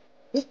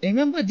 Because I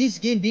remember this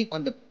game being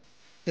on the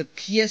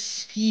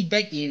PSP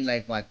back in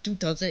like what,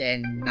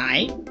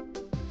 2009?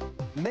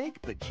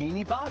 Make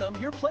Bikini Bottom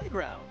your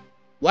playground.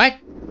 What?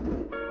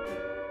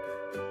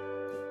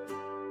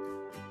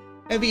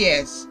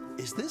 yes.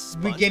 Is this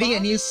We're getting a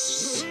new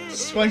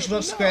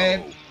SpongeBob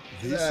Square.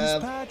 This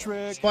is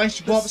Patrick.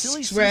 SpongeBob the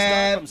silly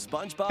Square sea star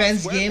from SpongeBob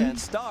Fans Squarepants game.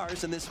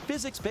 stars in this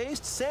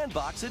physics-based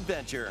sandbox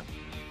adventure.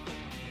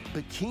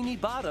 Bikini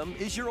Bottom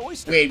is your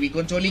oyster. Wait, we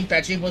controlling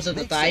Patrick most of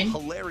the Make some time?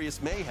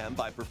 hilarious mayhem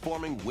by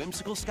performing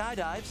whimsical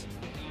skydives,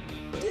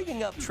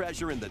 digging up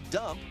treasure in the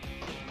dump,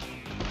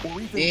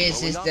 or even This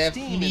blowing is off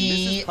steam in definitely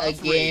Mrs. a Puff's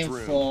game rage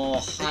room. for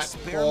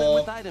Experiment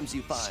with hardcore items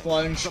you find, from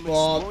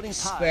SpongeBob exploding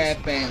pies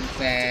Squarepants to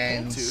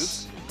fans.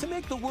 tubes to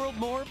make the world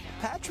more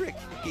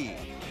Patrick-y.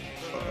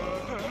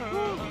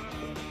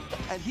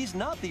 And he's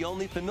not the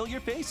only familiar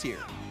face here.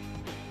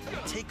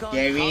 Take on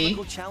Gary,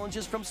 comical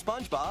challenges from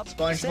SpongeBob,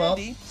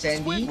 Sandy,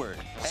 Squidward,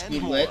 and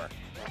Squidward. more.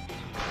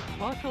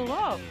 Buckle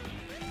up.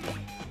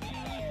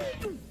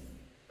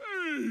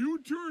 Hey, who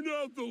turned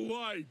out the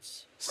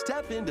lights?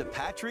 Step into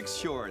Patrick's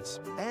shorts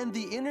and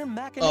the inner Oh,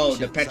 machinations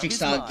the Patrick of his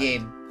Star mind.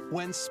 game.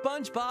 When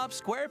SpongeBob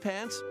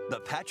SquarePants, the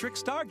Patrick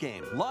Star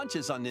game,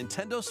 launches on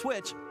Nintendo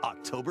Switch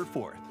October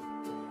 4th.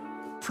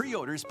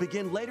 Pre-orders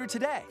begin later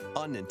today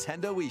on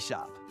Nintendo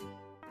eShop.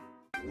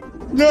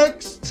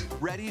 Next!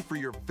 Ready for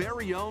your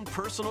very own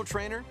personal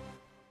trainer?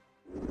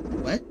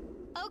 What?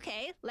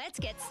 Okay, let's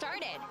get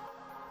started.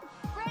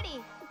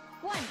 Ready.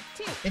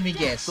 Let me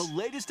guess. The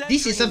latest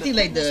This is entry in something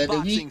like the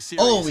Boxing Wii.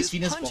 series Oh, it's is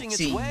Venus punching its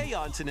Boxing. way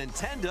onto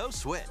Nintendo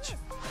Switch.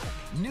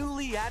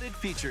 Newly added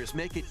features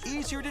make it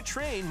easier to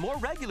train more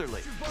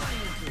regularly.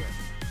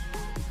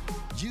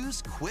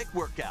 Use Quick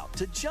Workout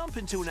to jump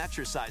into an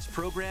exercise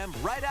program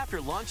right after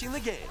launching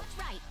the game.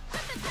 Right.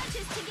 Put the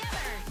punches together.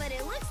 But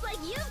it looks like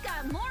you've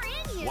got more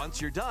in you.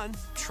 Once you're done,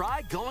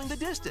 try going the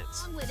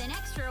distance. Along with an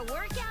extra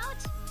workout.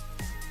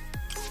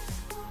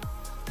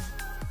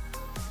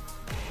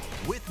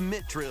 With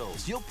mitt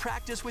drills, you'll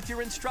practice with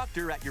your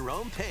instructor at your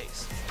own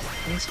pace.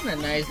 It's kind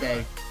of nice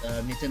that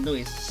Nintendo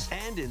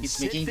is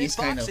making this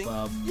kind of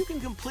you can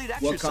complete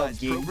workout exercise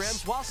games.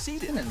 programs while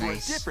seated Kinda for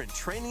nice. a different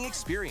training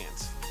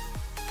experience.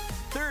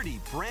 30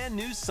 brand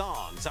new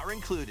songs are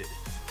included.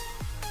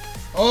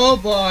 Oh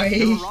boy!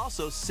 There are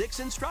also 6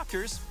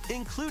 instructors,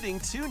 including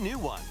 2 new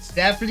ones.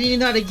 Definitely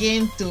not a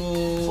game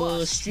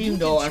to stream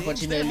though,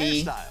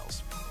 unfortunately,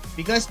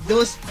 because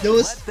those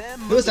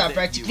are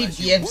practically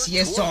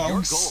DMCA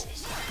songs.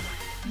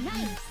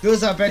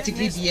 Those are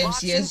practically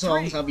DMCA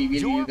songs. I'll be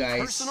real with you guys.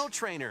 Personal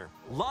Trainer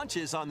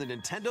launches on the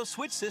Nintendo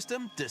Switch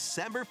system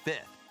December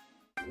 5th.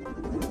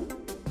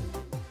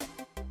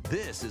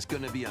 This is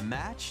going to be a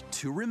match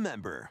to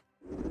remember.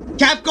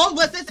 Capcom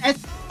versus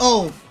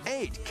S.O.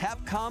 8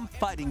 Capcom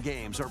fighting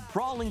games are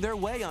brawling their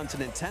way onto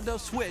Nintendo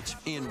Switch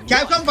in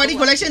Capcom Fighting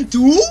Collection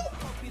 2?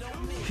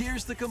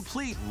 Here's the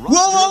complete roster.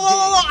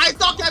 Whoa! I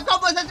thought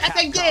Capcom versus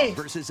SNK. Capcom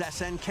versus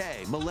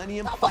SNK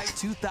Millennium Fight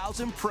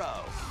 2000 Pro.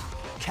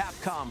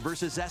 Capcom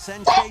versus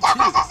SNK 2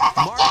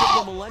 Mark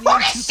of the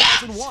Millennium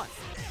 2001.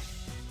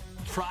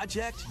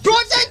 Project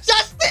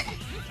Justice.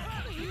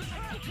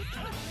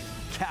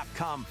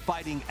 Capcom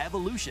Fighting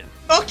Evolution.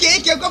 Okay,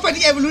 Capcom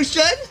Fighting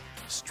Evolution.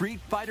 Street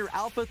Fighter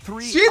Alpha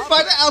 3. Street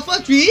Fighter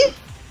Alpha 3.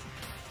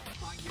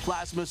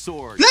 Plasma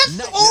Sword.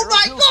 Oh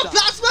my god,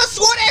 Plasma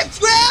Sword as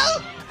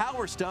well.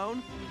 Power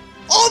Stone.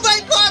 Oh my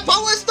god,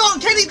 Power Stone.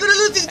 Kenny's gonna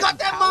lose his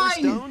goddamn mind.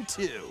 Stone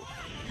 2.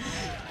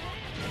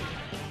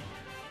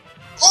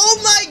 Oh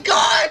my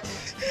god!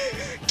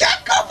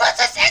 Capcom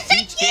vs SNK!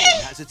 Each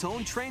game has its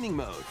own training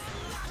mode.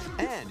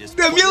 And is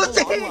the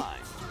music! Online.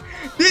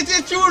 This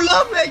is true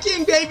love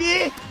making,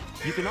 baby!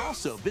 You can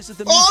also visit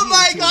the Oh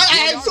my museum god, to I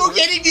am enjoy so artwork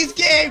getting this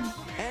game!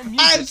 and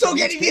I am music so from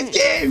getting each this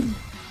game!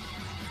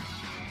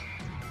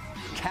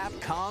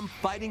 Capcom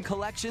Fighting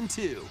Collection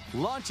 2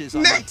 launches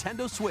on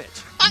Nintendo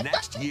Switch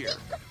next year.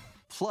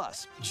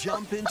 Plus,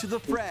 jump into the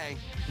fray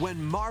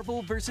when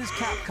Marvel vs.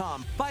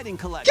 Capcom Fighting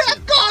Collection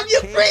Capcom, you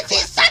crazy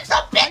sons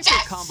of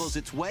bitches! combos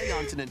its way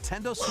onto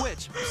Nintendo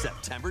Switch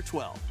September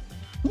 12th.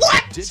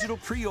 What? Digital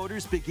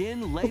pre-orders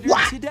begin later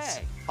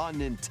today on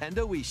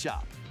Nintendo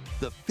eShop.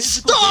 The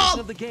physical version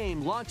of the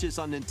game launches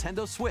on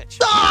Nintendo Switch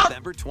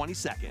November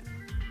 22nd.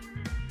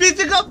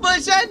 Physical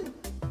version?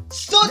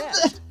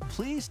 Next,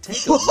 please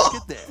take a look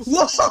at this.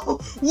 Whoa!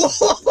 Whoa!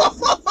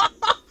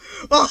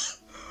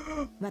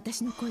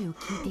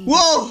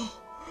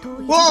 Whoa!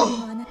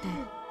 Whoa!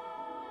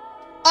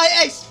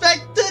 I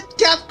expected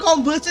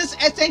Capcom versus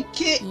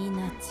SNK.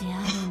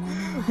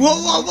 Whoa!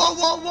 Whoa!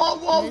 Whoa! Whoa!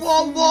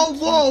 Whoa! Whoa!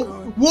 Whoa!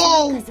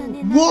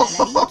 Whoa!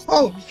 Whoa!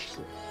 Whoa!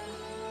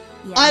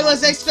 I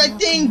was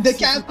expecting the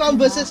Capcom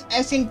versus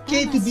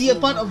SNK to be a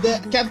part of the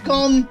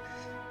Capcom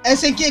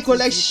SNK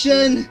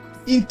collection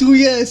in 2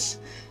 years,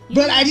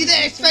 but I didn't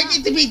expect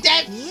it to be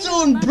that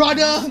soon,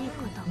 brother.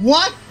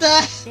 What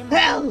the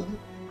hell?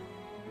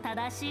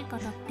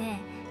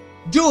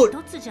 Dude,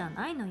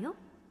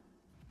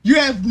 you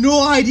have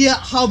no idea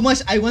how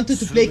much I wanted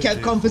to play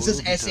Capcom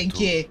vs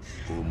SNK.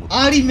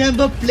 I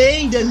remember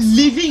playing the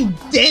living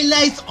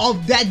daylights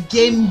of that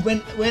game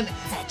when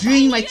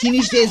during my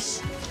teenage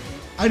days.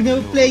 I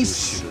remember playing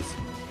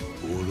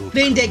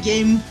that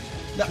game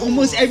like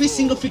almost every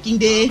single freaking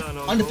day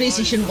on the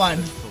PlayStation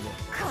 1.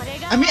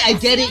 I mean, I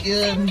get it.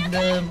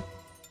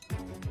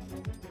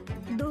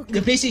 The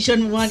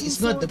PlayStation 1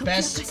 is not the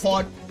best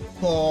port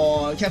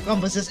for Capcom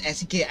vs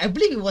SNK. I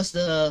believe it was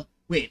the...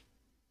 Wait.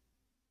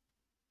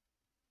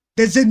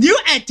 There's a new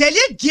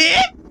Atelier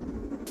game?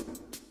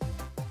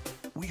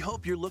 We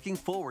hope you're looking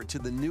forward to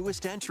the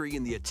newest entry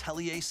in the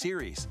Atelier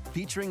series,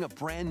 featuring a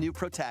brand new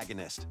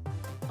protagonist.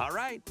 All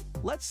right,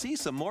 let's see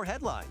some more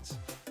headlines.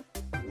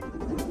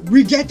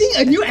 We're getting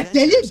a new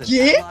Atelier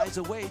game? Allies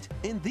await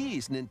in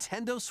these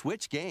Nintendo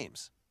Switch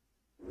games.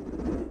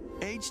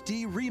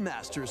 HD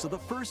remasters of the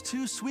first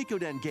 2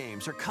 Suikoden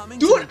games are coming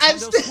to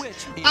Nintendo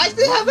Switch. I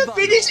still haven't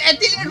finished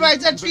Atelier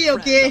Ryzen 3,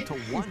 okay?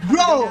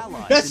 Bro,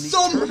 there's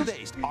so much.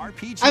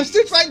 I'm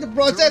still trying the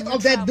process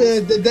of that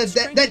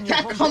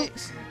Capcom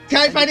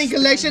Fighting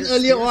Collection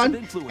earlier on,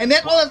 and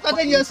then all of a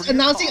sudden you're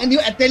announcing a new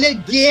Atelier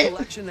game. The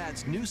collection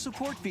adds new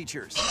support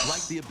features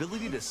like the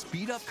ability to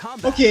speed up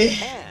combat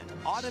and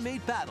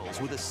automate battles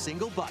with a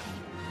single button.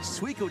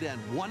 Suikoden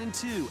 1 and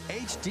 2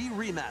 HD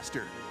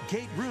Remaster,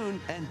 Gate Rune,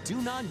 and Do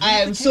Not.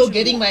 I am so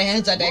getting my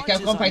hands on that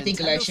Capcom Fighting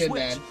Collection,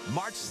 man.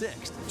 March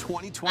 6th,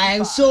 2025. I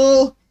am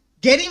so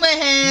getting my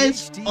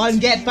hands on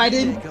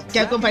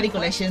Capcom Fighting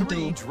Collection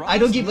 2. I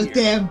don't give a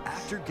damn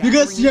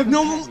because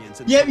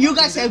you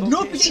guys have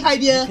no freaking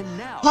idea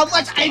how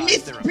much I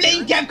miss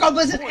playing Capcom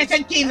vs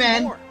SNK,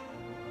 man.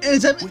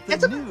 As a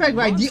matter of fact,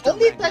 right, the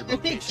only time I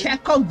played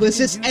Capcom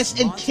vs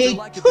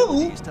SNK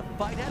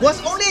 2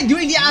 was only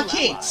during the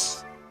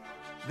arcades.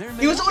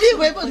 It was only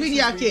available during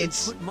the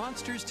arcades.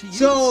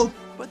 So,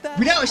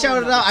 without a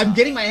shout out, I'm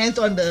getting my hands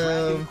on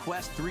the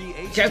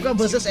Capcom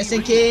vs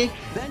SNK,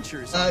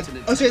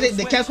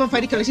 the Capcom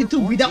Fighting Collection 2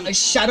 without a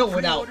shadow of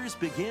a doubt.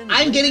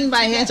 I'm getting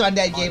my hands on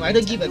that game. I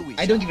don't give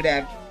a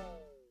damn.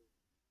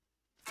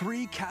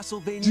 3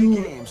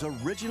 Castlevania games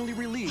originally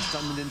released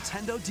on the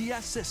Nintendo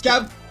DS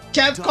system.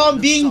 Capcom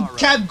being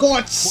Cap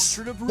Gods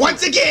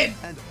once again.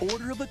 And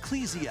Order of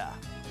Ecclesia.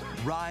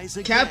 Rise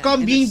again.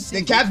 Capcom being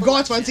the Cap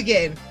Gods once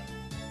again.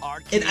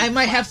 And I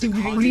might have to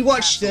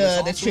rewatch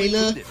the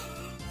trailer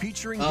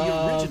featuring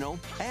the original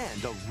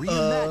and a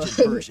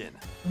reimagined version.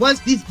 Once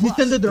this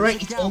Nintendo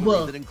Direct is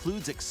over. That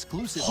includes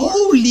exclusive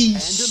holy and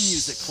a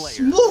music player.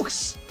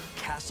 Smokes!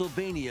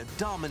 Castlevania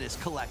Dominus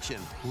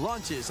Collection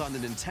launches on the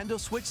Nintendo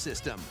Switch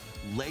system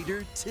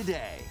later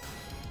today.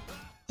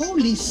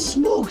 Holy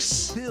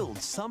smokes!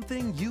 Build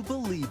something you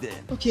believe in.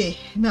 Okay,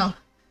 now.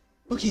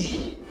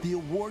 Okay. The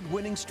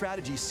award-winning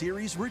strategy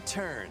series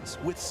returns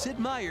with Sid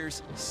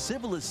Meier's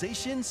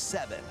Civilization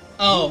 7.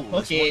 Oh,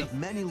 okay. One of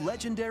many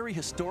legendary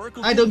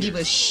historical I don't give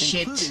a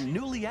shit. Including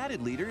newly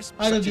added leaders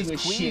I don't such give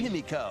as a Queen shit.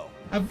 Himiko.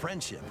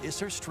 Friendship is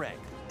her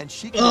strength, and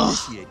she can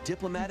initiate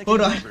diplomatic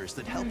Hold on. endeavors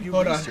that help you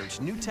Hold on. research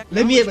new technologies.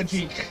 Let me have a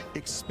drink.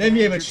 Let me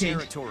have a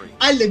drink.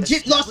 I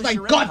legit lost my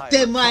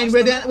goddamn mind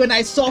when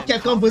I saw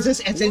Capcom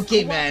vs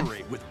SNK, man.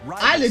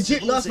 I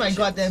legit lost my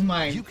goddamn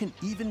mind. You can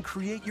even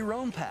create your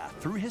own path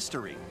through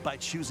history by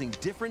choosing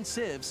different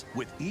civs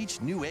with each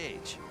new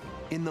age.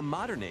 In the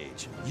modern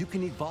age, you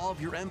can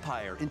evolve your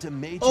empire into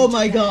Meiji Oh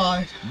my Japan,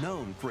 god.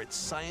 known for its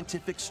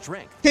scientific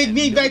strength. Take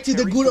me back to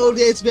the good old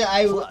days where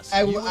I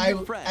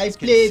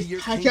played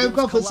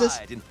Capcom vs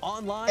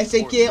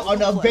SNK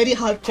on a very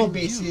hardcore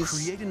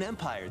basis.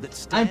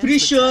 I'm pretty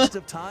sure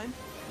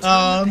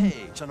I'm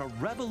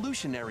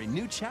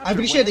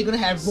pretty sure they're gonna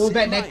have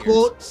rollback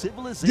netcode.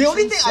 The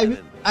only thing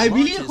I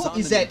really hope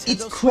is that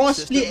it's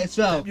crossplay as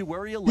well.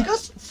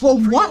 Because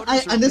from what I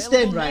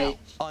understand, right,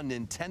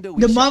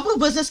 the Marvel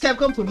vs.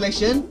 Capcom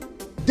Collection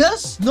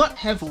does not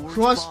have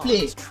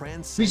crossplay,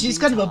 which is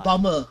kind of a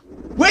bummer.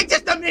 Wait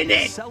just a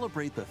minute!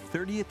 Celebrate the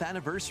 30th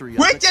anniversary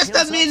Wait of the just a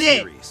Tales of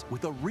minute! series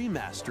with a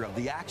remaster of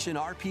the action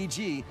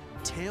RPG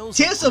Tales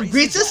of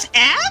Grace's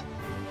app?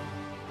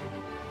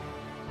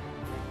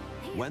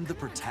 When the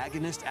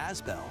protagonist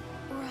Asbel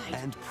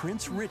and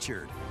Prince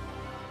Richard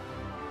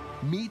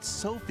meet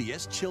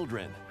Sophia's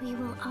children, We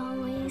will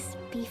always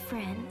be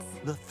friends.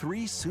 the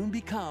 3 soon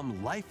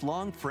become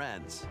lifelong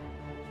friends.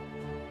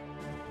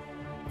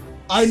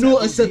 I know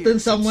a certain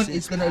someone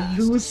is gonna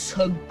lose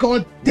her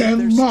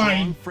goddamn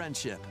mind.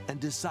 Friendship and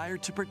desire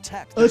to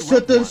protect A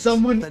certain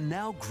someone,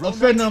 a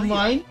friend of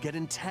mine, get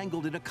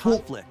entangled in a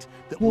conflict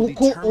who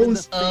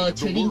owns a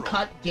trading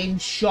card game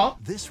shop.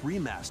 This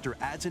remaster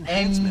adds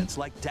enhancements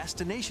like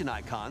destination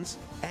icons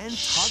and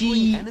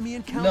toggling enemy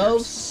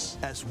encounters,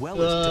 as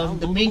well as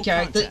the main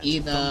character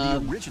in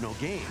the original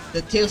game.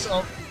 the Tales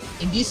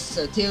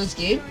Tales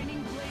game,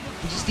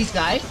 which is this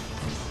guy.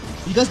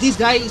 Because this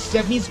guy is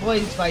Japanese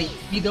voiced by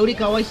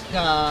Midorikawa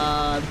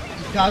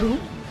Hikaru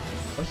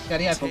or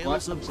Hikari, I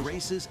forgot. Tales of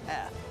Grace's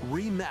F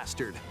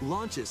Remastered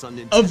launches on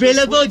Nintendo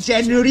Available Switch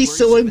January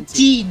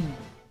 17.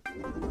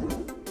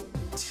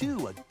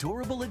 2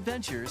 adorable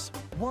adventures,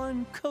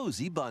 1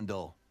 cozy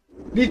bundle.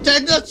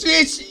 Nintendo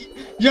Switch,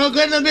 you're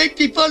gonna make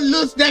people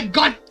lose their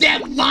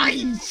goddamn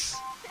minds.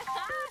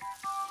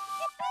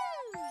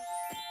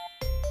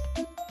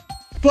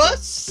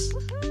 First,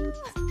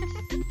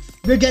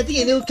 we're getting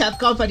a new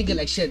Capcom Fighting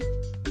Collection.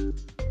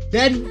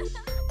 Then,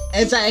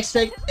 as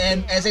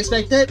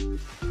expected,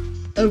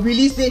 a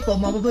release date for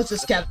Marvel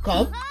vs.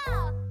 Capcom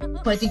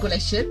Fighting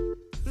Collection.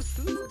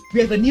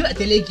 We have a new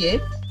Atelier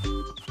game.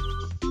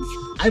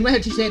 I might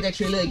have to share that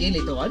trailer again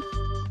later on.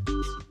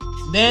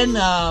 Then,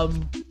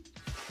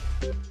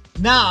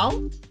 now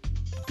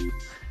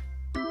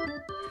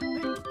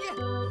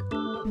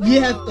we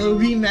have a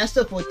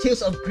remaster for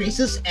Tales of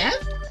Grace's F.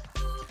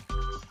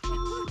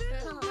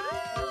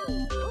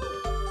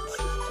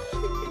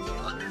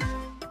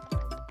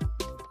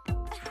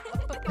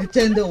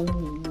 Nintendo,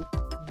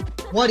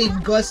 what in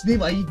God's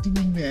name are you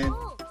doing, man?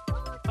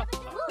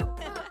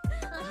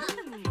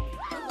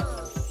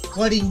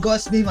 What in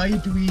God's name are you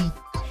doing?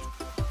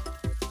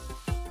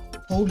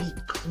 Holy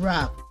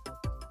crap.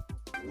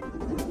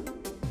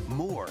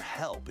 More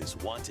help is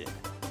wanted.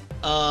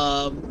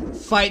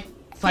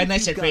 Five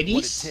Nights Think at you've got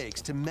what Freddy's. it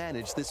takes to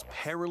manage this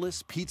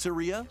perilous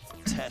pizzeria?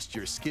 Test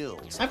your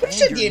skills. I'm pretty and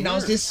sure they your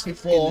announced this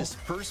nerves before. In this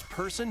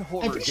first-person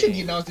horror I'm pretty sure game.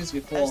 they announced this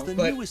before. As the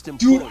but newest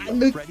dude,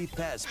 employee of Freddy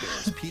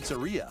Fazbear's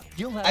Pizzeria,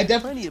 you'll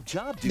have plenty of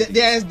job duties.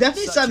 there's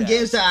definitely such some as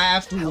games that I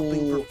have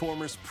helping to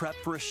performers prep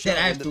for a show that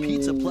I in have the to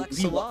Pizzaplex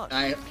salon.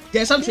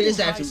 there's some trailers Getting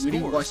that I have to high really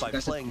scores watch by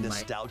because of playing my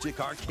nostalgic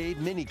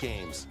arcade mini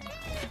games.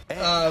 the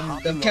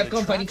hopping on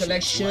Capcom Fighting attractions like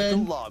a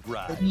Collection, log the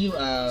ride. new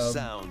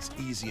Sounds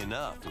easy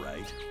enough,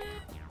 right?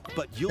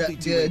 But you'll the- be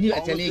the doing new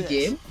all Atelier of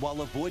this game. while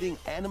avoiding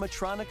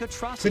animatronic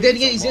atrocities. but then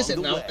again, it's just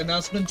along an the way.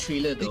 announcement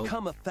trailer though.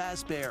 Become a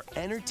Fazbear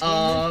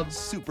Entertainment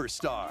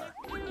superstar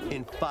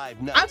in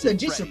 5 Nights I'm at legit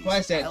Freddy's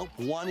surprised that Help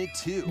Wanted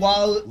 2,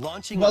 while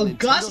launching while on Nintendo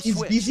Gus is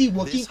Switch busy this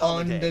working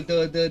on holiday.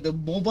 the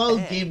mobile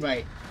And game,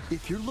 right?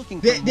 If you're looking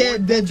for They're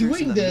more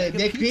doing they're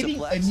creating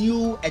a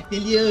new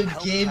Atelier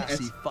game as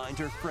find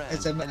her friend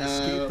as a, and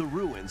escape the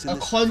ruins in a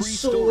this free console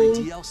story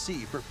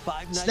DLC for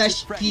 5 Nights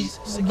slash at Freddy's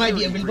it might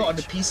be Security available on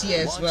the Breach, PC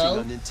as launching well.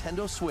 on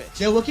Nintendo Switch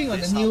They're working on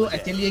a this new holiday.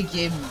 Atelier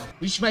game,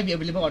 which might be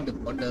available on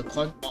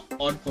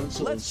on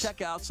consoles. Let's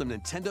check out some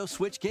Nintendo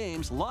Switch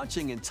games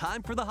launching in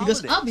time for the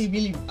Because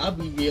holidays. I'll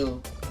be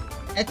real.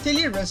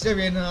 Atelier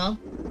Restaurant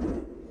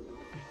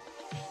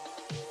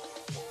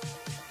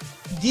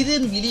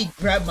didn't really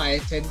grab my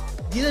attention.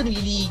 Didn't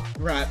really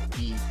grab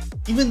me.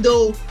 Even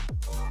though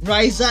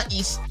Ryza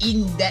is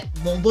in that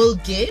mobile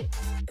game,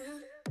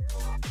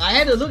 I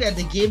had a look at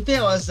the gameplay.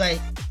 I was like,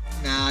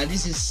 nah,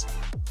 this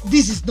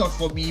is not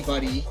for me,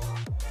 buddy.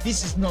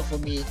 This is not for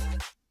me.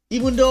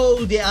 Even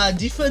though there are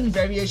different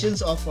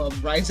variations of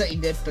Ryza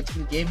in that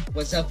particular game. For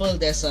example,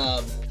 there's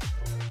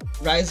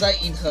Ryza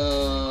in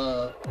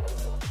her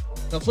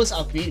first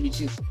upgrade,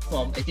 which is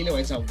from Atelier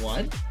Ryza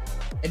 1.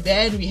 And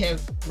then we have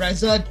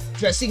Ryza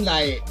dressing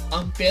like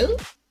Ampel.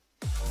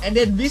 And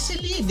then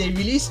recently they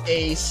released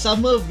a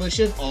summer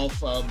version of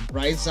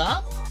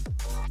Ryza,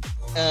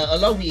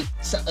 along with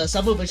a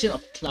summer version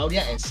of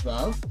Claudia as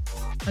well.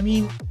 I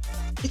mean,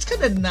 it's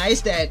kind of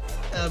nice that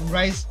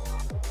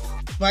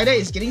Ryza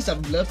is getting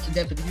some love in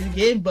that particular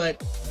game,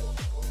 but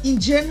in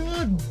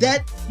general,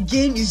 that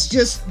game is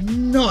just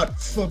not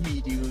for me,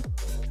 dude.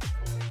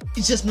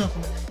 It's just not for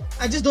me.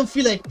 I just don't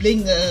feel like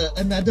playing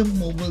another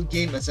mobile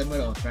game as a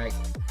matter of fact.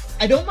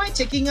 I don't mind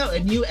checking out a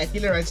new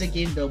Atelier Ryza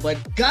game though, but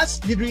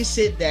Gus literally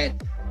said that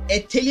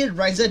Atelier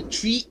Ryza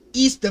 3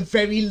 is the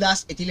very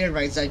last Atelier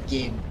Ryza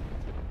game.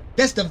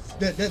 That's the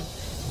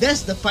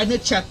final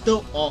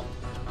chapter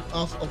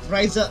of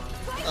Ryza's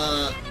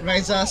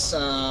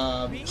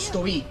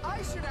story.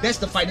 That's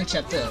the final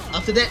chapter.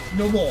 After that,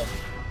 no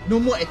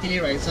more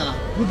Atelier Ryza.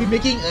 We'll be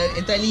making an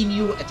entirely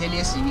new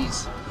Atelier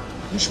series,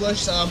 which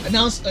was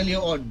announced earlier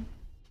on.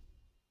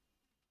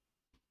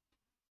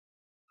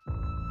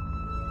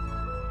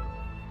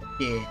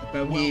 Okay,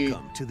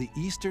 Welcome to the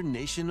eastern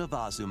nation of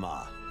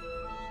Azuma.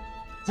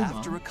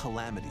 After a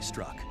calamity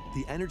struck,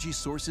 the energy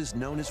sources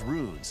known as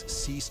runes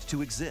ceased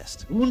to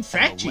exist. Rune and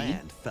Factory? the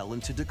land fell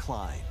into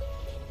decline.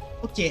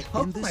 Okay,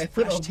 how In come this I've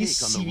heard fresh of this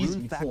take on the series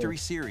Rune before? Factory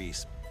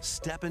series,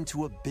 step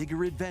into a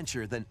bigger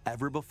adventure than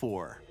ever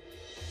before.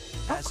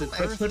 How As an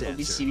come I've earth heard of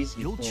this dancer, series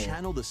you'll before?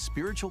 channel the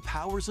spiritual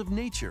powers of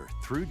nature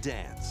through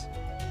dance.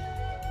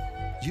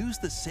 Use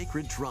the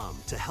sacred drum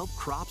to help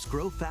crops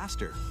grow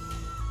faster.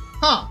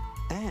 Huh.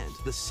 And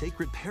the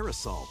sacred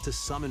parasol to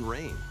summon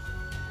rain.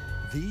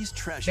 These There's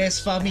treasures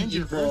farming and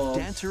your earth involved.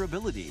 dancer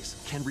abilities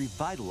can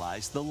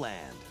revitalize the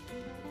land.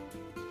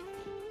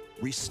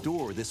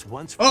 Restore this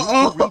once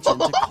fruitful region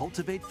to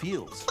cultivate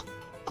fields.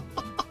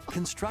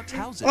 Construct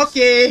houses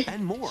Okay.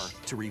 and more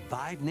to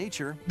revive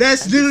nature.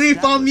 That's and literally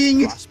establish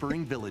farming.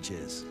 prospering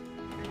villages.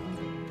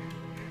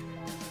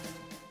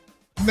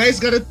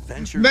 Max got a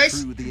Venture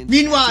Max. through the enchanted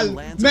Meanwhile,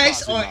 lands of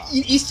Max Azuma.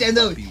 in East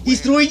Channel, But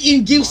he's beware, throwing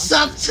in gift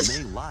monsters subs.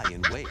 may lie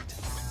in wait.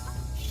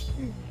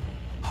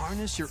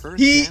 Harness your earth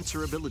He-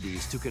 dancer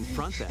abilities to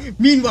confront them.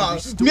 Meanwhile,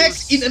 and restore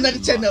Max in another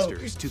sea channel.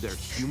 monsters to their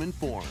human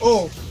form.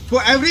 Oh,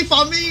 for every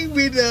farming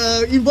with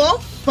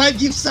involved, 5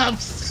 gift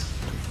subs.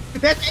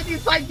 That's any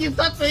 5 gift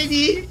subs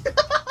already.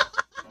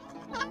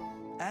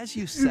 As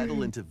you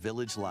settle into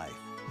village life,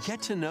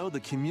 get to know the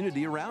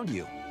community around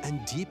you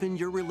and deepen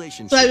your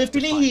relationship. So I have a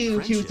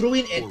feeling he'll throw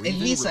in at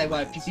least like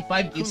what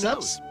 55 gift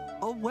subs.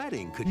 A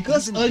wedding could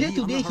Because even earlier be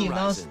on today the he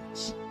announced,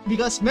 horizon.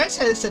 because Max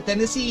has a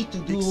tendency to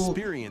do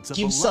Experience a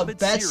gift sub beloved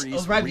bets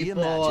series right before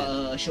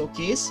reimagined.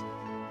 showcase,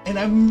 and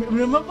I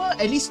remember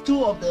at least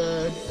 2 of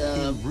the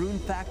In Rune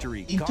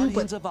Factory, in two, Guardians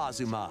but of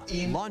Azuma,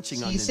 in-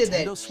 launching on he said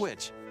Nintendo that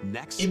Switch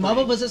next if spring.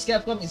 Marvel vs.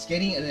 Capcom is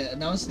getting an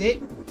announced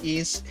date,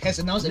 has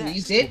announced a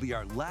release Next will date, be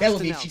our last that will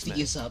be 50 announcement.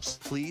 gift subs.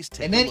 Please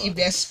take And a then look. if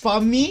there's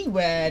farming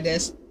where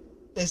there's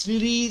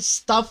really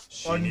stuff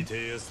on.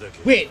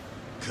 Wait,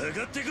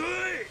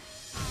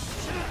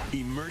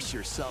 Immerse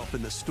yourself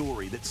in the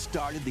story that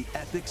started the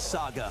epic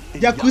saga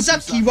in Yakuza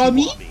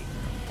Kiwami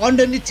on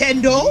the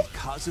Nintendo? Meet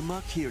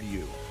Kazuma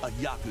Kiryu, a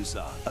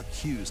Yakuza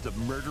accused of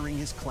murdering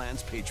his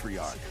clan's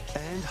patriarch,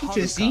 and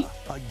Interesting.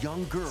 Haruka, a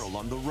young girl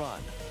on the run.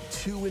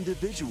 Two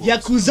individuals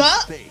Yakuza?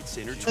 whose fates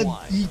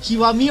intertwined.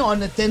 Kiwami on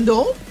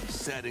Nintendo?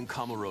 Set in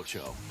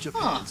Kamurocho,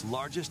 Japan's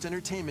largest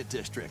entertainment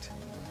district,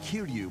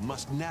 Kiryu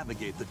must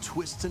navigate the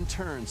twists and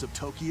turns of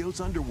Tokyo's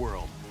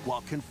underworld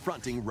while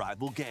confronting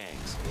rival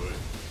gangs.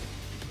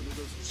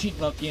 Street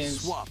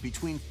ruffians. Swap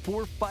between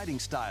 4 fighting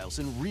styles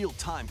in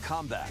real-time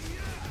combat.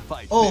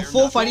 Fight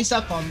 4 fighting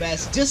style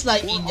combats, just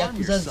like in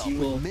Yakuza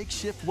 0.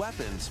 Makeshift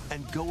weapons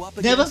and go up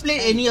Never against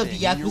played any of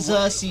the anything in your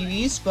Yakuza way.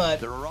 series, but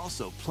There are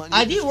also plenty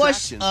I of did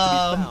watch distractions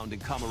to be found in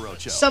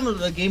Kamurocho. some of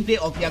the gameplay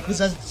of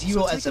Yakuza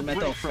 0 So as take a matter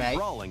break of from fact,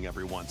 brawling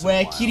every once in a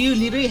where while. Kiryu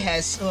literally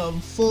has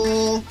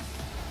 4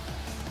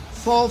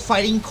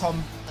 fighting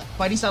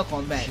style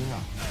combat.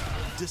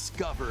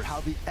 Discover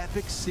how the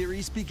epic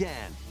series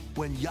began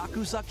when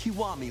Yakuza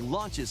Kiwami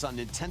launches on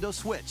Nintendo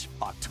Switch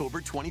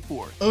October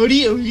 24th.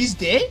 Early release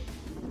date?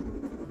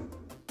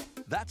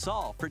 That's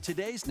all for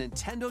today's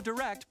Nintendo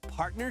Direct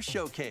Partner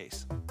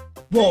Showcase.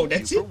 Whoa, Thank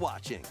that's you it? for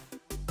watching.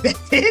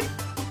 That's it?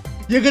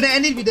 You're gonna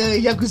end it with the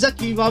Yakuza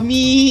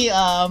Kiwami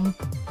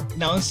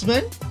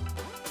announcement?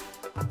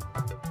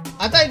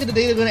 I thought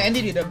they were gonna end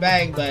it with a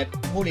bang, but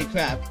holy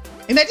crap.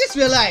 And I just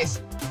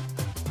realized,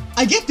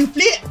 I get to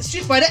play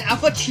Street Fighter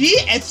Alpha 3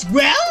 as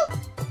well?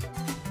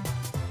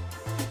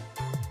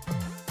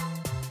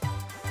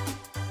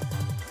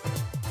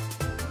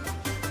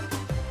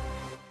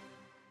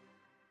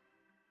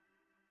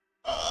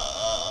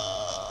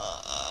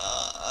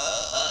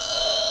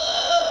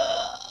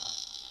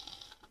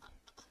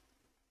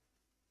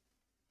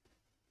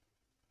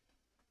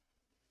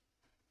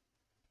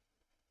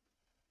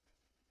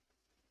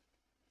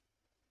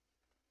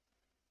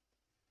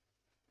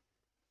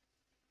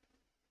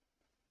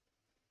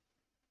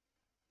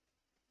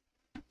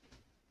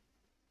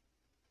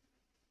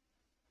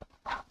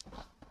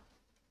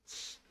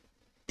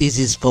 This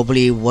is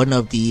probably one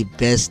of the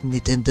best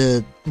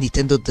Nintendo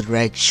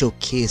Direct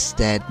showcase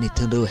that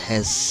Nintendo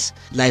has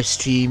live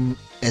streamed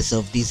as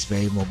of this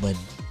very moment.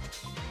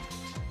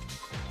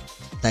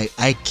 Like,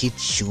 I kid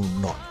you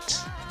not.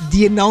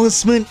 The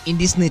announcement in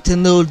this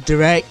Nintendo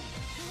Direct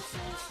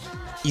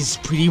is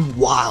pretty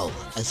wild,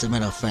 as a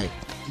matter of fact.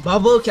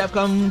 Marvel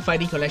Capcom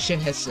Fighting Collection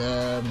has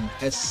a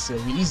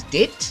release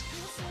date.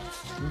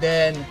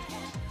 Then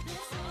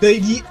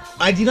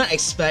I did not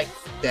expect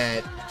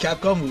that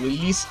Capcom will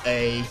release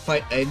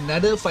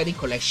another fighting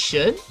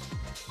collection,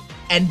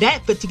 and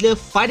that particular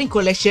fighting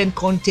collection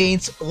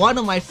contains one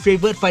of my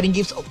favorite fighting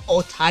games of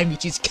all time,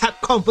 which is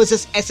Capcom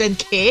vs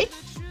SNK.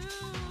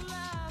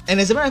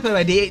 And as a matter of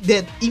fact,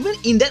 even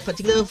in that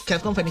particular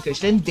Capcom fighting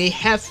collection, they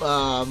have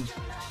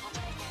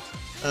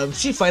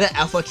Street Fighter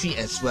Alpha 3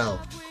 as well.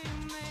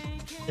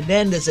 And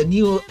then there's a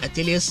new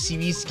Atelier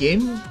series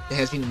game that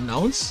has been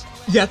announced.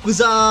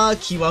 Yakuza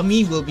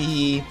Kiwami will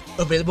be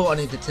available on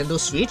the Nintendo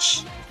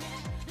Switch.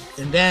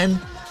 And then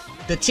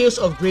the Tales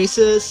of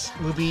Graces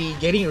will be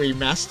getting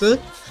remastered.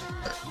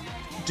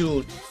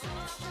 Dude,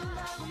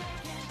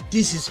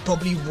 this is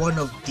probably one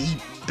of the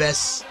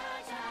best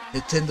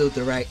Nintendo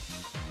Direct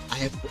I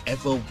have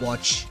ever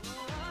watched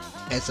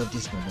as of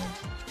this moment.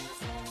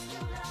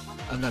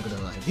 I'm not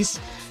gonna lie. This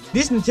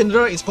Nintendo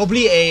Direct is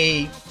probably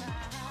a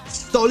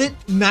solid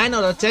 9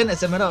 out of 10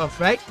 as a matter of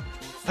fact.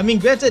 I mean,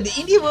 granted, the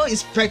indie world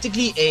is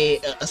practically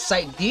a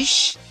side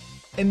dish.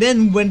 And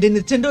then when the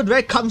Nintendo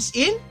Direct comes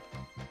in,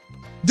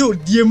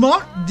 dude, the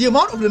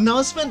amount of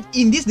announcement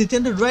in this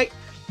Nintendo Direct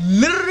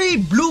literally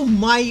blew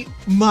my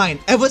mind.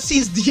 Ever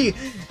since the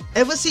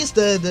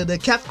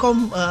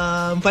Capcom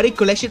Fighting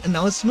Collection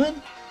announcement,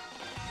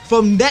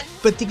 from that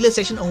particular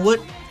section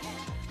onward,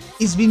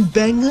 it's been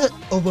banger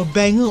over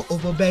banger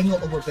over banger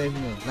over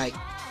banger. Like,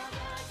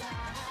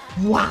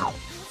 wow!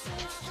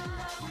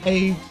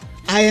 I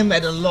am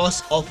at a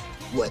loss of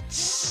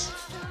words.